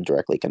Protocol team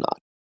directly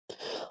cannot.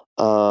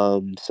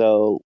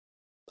 So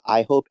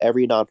I hope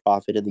every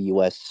nonprofit in the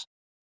US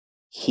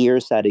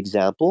hears that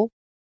example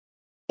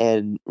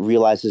and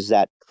realizes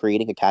that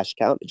creating a cash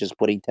account and just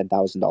putting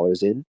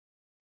 $10,000 in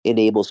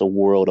enables a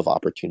world of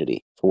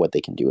opportunity for what they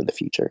can do in the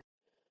future.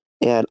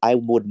 And I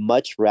would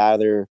much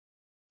rather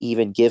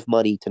even give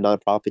money to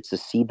nonprofits to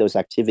seed those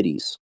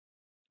activities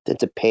than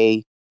to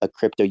pay a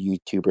crypto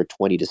YouTuber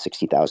 $20,000 to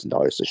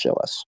 $60,000 to show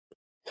us.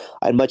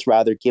 I'd much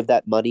rather give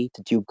that money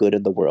to do good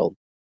in the world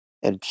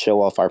and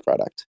show off our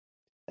product.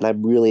 And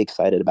I'm really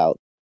excited about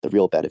the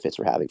real benefits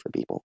we're having for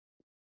people.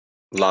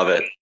 Love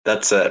it.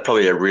 That's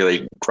probably a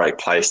really great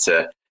place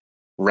to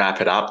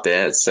wrap it up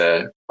there. It's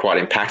quite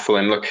impactful.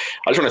 And look,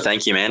 I just want to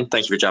thank you, man.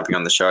 Thank you for jumping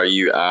on the show.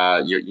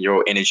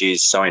 Your energy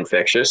is so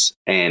infectious,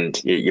 and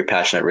your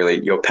passion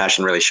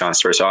really shines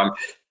through. So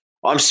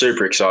I'm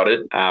super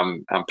excited.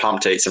 I'm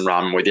pumped to eat some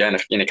ramen with you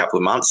in a couple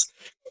of months,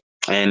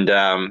 and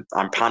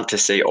I'm pumped to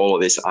see all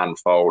of this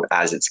unfold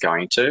as it's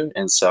going to.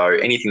 And so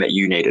anything that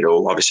you need at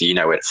all, obviously you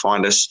know where to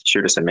find us.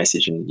 Shoot us a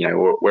message, and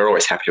we're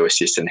always happy to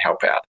assist and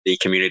help out the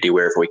community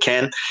wherever we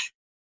can.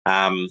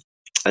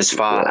 As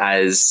far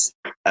as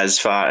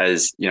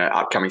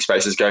upcoming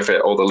spaces go, for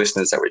all the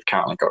listeners that we've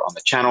currently got on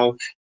the channel,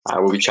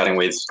 we'll be chatting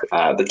with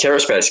the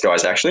TerraSpace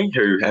guys, actually,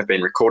 who have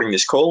been recording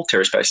this call,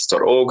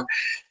 terraspaces.org.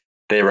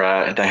 They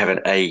have an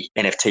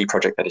NFT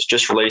project that is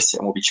just released,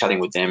 and we'll be chatting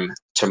with them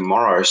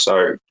tomorrow.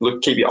 So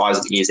look, keep your eyes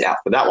and ears out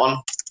for that one.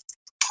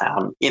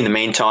 In the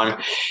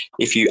meantime,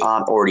 if you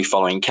aren't already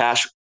following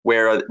Cash,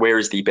 where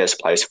is the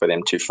best place for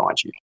them to find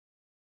you?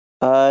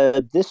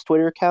 This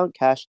Twitter account,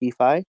 Cash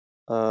DeFi,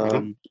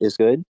 is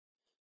good.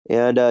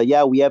 And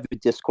we have a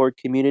Discord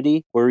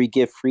community where we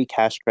give free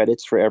cash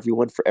credits for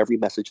everyone for every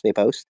message they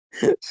post.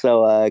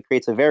 So it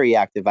creates a very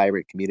active,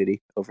 vibrant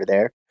community over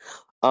there.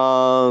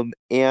 In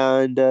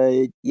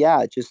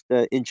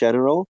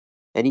general,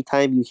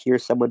 anytime you hear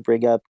someone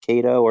bring up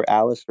Kato or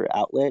Alice or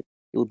Outlet,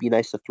 it would be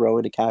nice to throw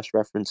in a cash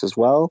reference as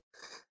well.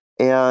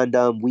 And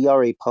we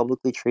are a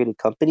publicly traded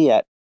company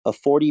at a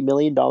 $40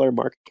 million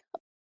market cap.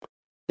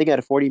 I think at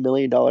a $40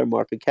 million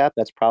market cap,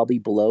 that's probably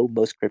below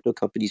most crypto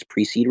companies'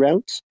 pre-seed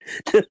rounds.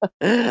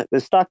 The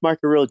stock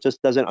market really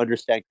just doesn't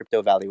understand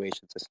crypto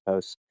valuations, I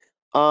suppose.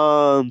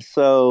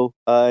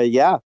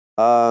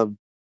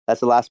 That's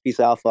the last piece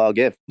of alpha I'll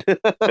give.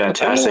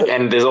 Fantastic.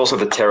 And there's also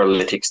the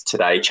Terralytics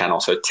Today channel.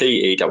 So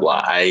TERALYTICS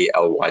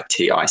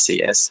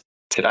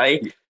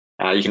Today.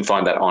 You can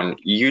find that on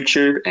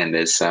YouTube, and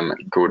there's some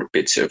good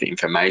bits of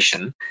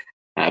information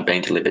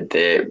being delivered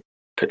there.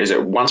 Is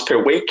it once per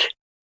week?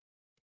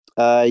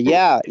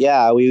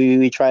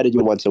 We try to do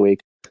once a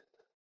week.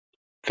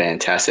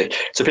 Fantastic.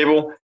 So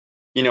people,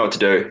 you know what to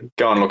do.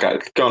 Go and look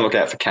out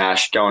for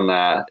Kash. Go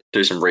and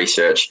do some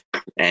research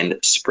and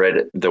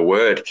spread the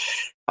word.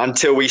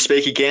 Until we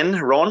speak again,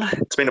 Ron,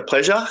 it's been a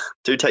pleasure.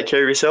 Do take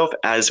care of yourself,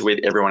 as with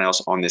everyone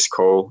else on this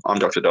call. I'm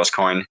Dr.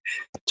 Doscoin,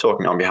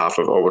 talking on behalf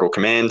of Orbital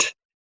Command.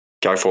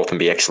 Go forth and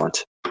be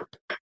excellent.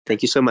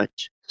 Thank you so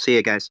much. See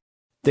you guys.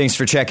 Thanks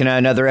for checking out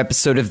another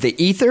episode of The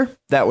Ether.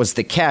 That was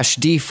the Kash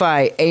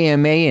DeFi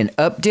AMA and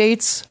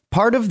updates,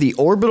 part of the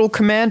Orbital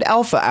Command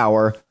Alpha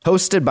Hour,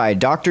 hosted by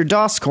Dr.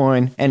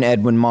 Doscoin and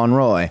Edwin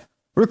Monroy.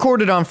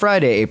 Recorded on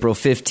Friday, April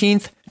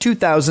 15th,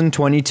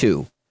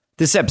 2022.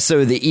 This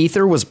episode of The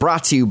Ether was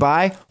brought to you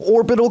by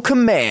Orbital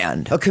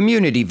Command, a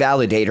community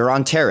validator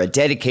on Terra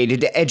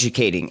dedicated to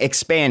educating,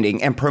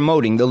 expanding, and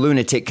promoting the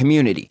lunatic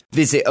community.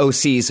 Visit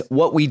OC's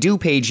What We Do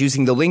page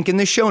using the link in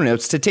the show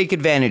notes to take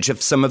advantage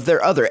of some of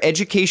their other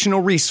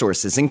educational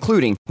resources,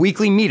 including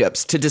weekly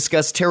meetups to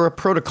discuss Terra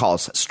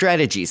protocols,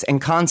 strategies,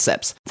 and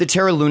concepts, the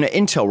Terra Luna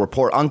Intel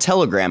Report on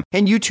Telegram,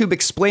 and YouTube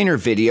explainer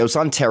videos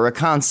on Terra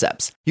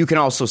concepts. You can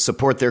also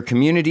support their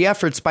community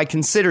efforts by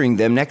considering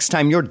them next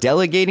time you're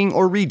delegating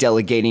or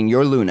redelegating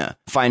your Luna.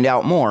 Find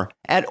out more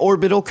at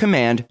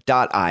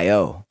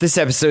orbitalcommand.io. This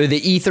episode of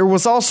The Ether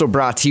was also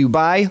brought to you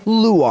by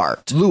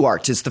Luart.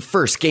 Luart is the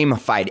first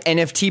gamified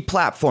NFT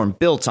platform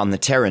built on the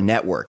Terra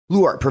network.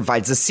 Luart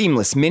provides a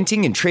seamless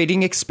minting and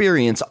trading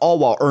experience, all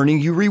while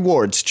earning you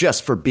rewards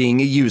just for being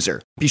a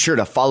user. Be sure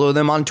to follow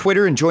them on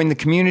Twitter and join the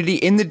community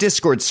in the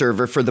Discord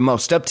server for the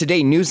most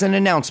up-to-date news and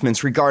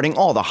announcements regarding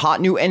all the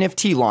hot new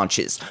NFT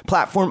launches,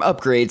 platform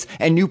upgrades,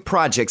 and new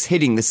projects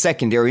hitting the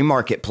secondary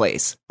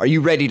marketplace. Are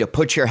you ready to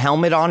put your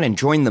helmet on and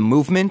join the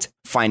movement?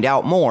 Find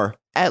out more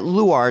at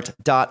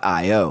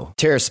luart.io.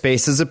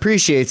 TerraSpaces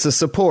appreciates the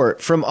support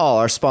from all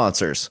our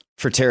sponsors.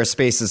 For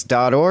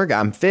TerraSpaces.org,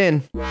 I'm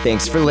Finn.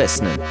 Thanks for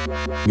listening.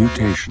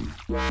 Mutation.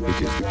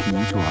 It is the key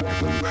to our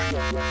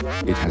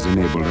evolution. It has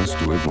enabled us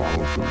to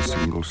evolve from a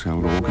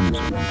single-celled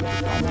organism into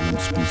the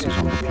dominant species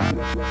on the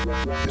planet.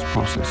 This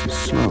process is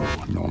slow,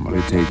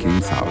 normally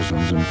taking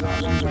thousands and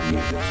thousands of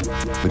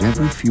years. But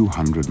every few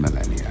hundred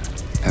millennia,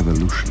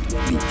 evolution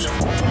leaps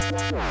forward.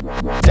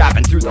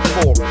 Diving through the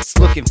forest,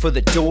 looking for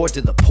the door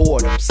to the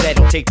portals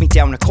that'll take me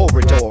down a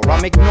corridor.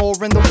 I'm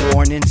ignoring the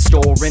warning,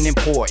 storing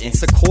importance.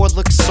 The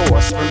cordless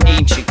source from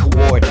ancient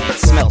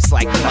coordinates smells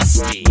like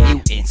musty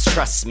mutants.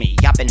 Trust me,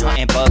 I've been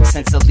hunting bugs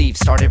since the leaves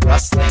started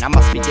rustling. I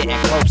must be getting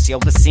close, yo,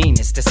 the scene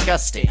is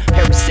disgusting.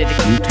 Parasitic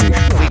mutation,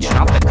 legion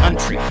off the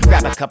country.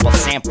 Grab a couple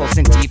samples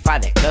and DeFi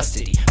their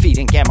custody.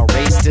 Feeding gamma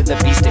rays to the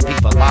beast at peak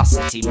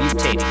velocity,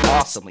 mutating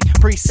awesomely.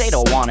 Pre-say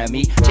don't wanna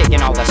me,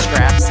 taking all the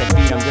scraps and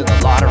feed them to the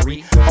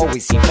lottery.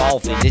 Always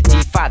evolving to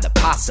defy the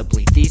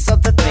possibly. These are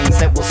the things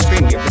that will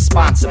stream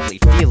irresponsibly.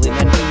 Feeling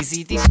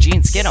uneasy, these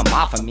genes get them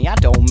off of me. I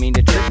don't mean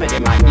to trip, but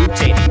am I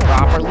mutating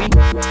properly?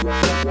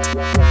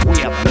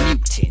 We are the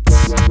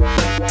mutants.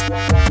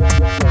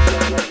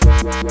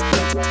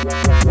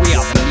 We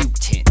are the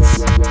mutants.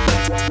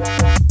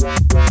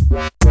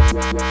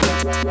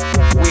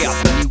 We are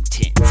the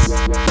mutants.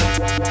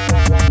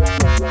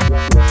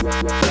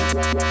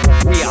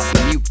 We are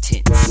the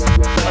mutants.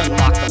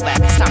 Unlock the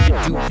lab, it's time to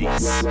do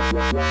this.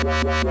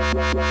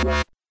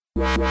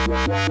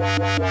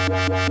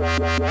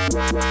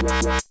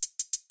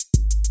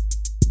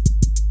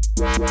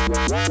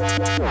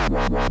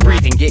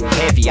 Breathing getting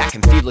heavy, I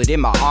can feel it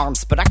in my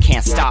arms, but I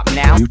can't stop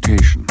now.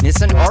 Mutation.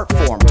 It's an art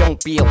form, don't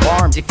be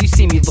alarmed if you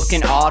see me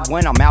looking odd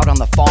when I'm out on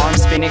the farm,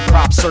 spinning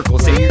crop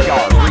circles in your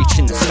yard,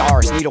 reaching the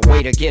stars, need a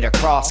way to get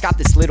across. Got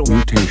this little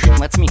mutation,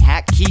 lets me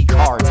hack key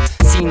cards.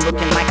 Scene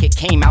looking like it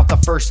came out the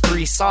first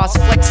 3 saws,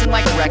 flexing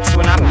like Rex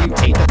when I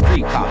mutate the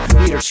pre-cop.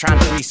 Leaders trying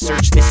to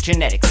research this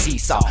genetic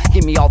seesaw.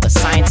 Give me all the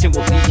science and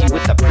we'll leave you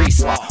with the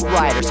pre-slaw.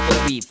 Writers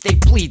believe they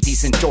bleed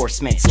these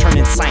endorsements,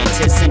 turning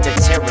scientists into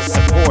terror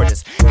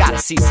supporters. Gotta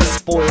seize the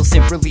spoils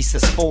and release the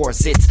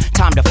spores. It's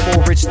time to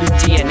forage through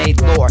DNA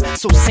lore.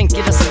 So sink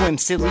it or swim,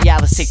 silly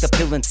Alice, take the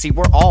pill and see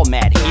we're all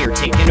mad here,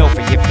 taking over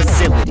your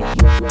facility. We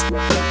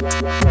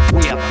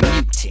are the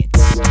mutants.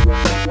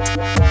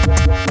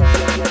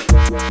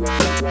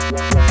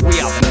 We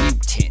are the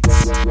mutants.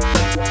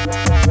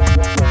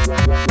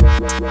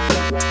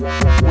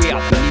 We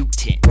are the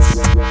mutants.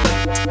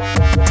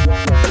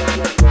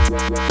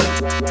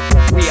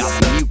 We are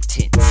the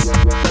mutants.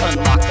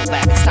 Unlock the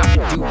lab, it's time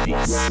to do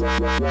this.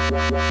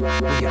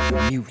 We are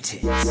the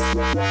mutants.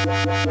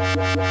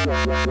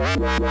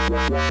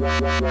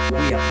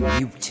 We are the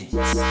mutants.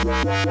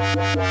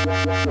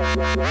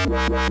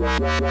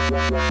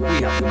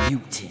 We are the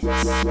mutants.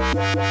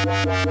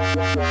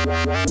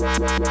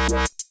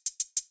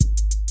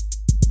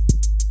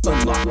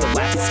 Unlock the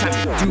lab, it's time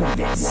to do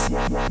this.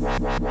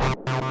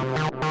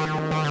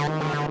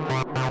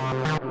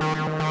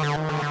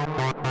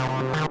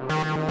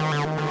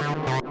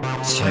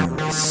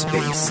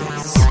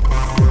 TerraSpaces.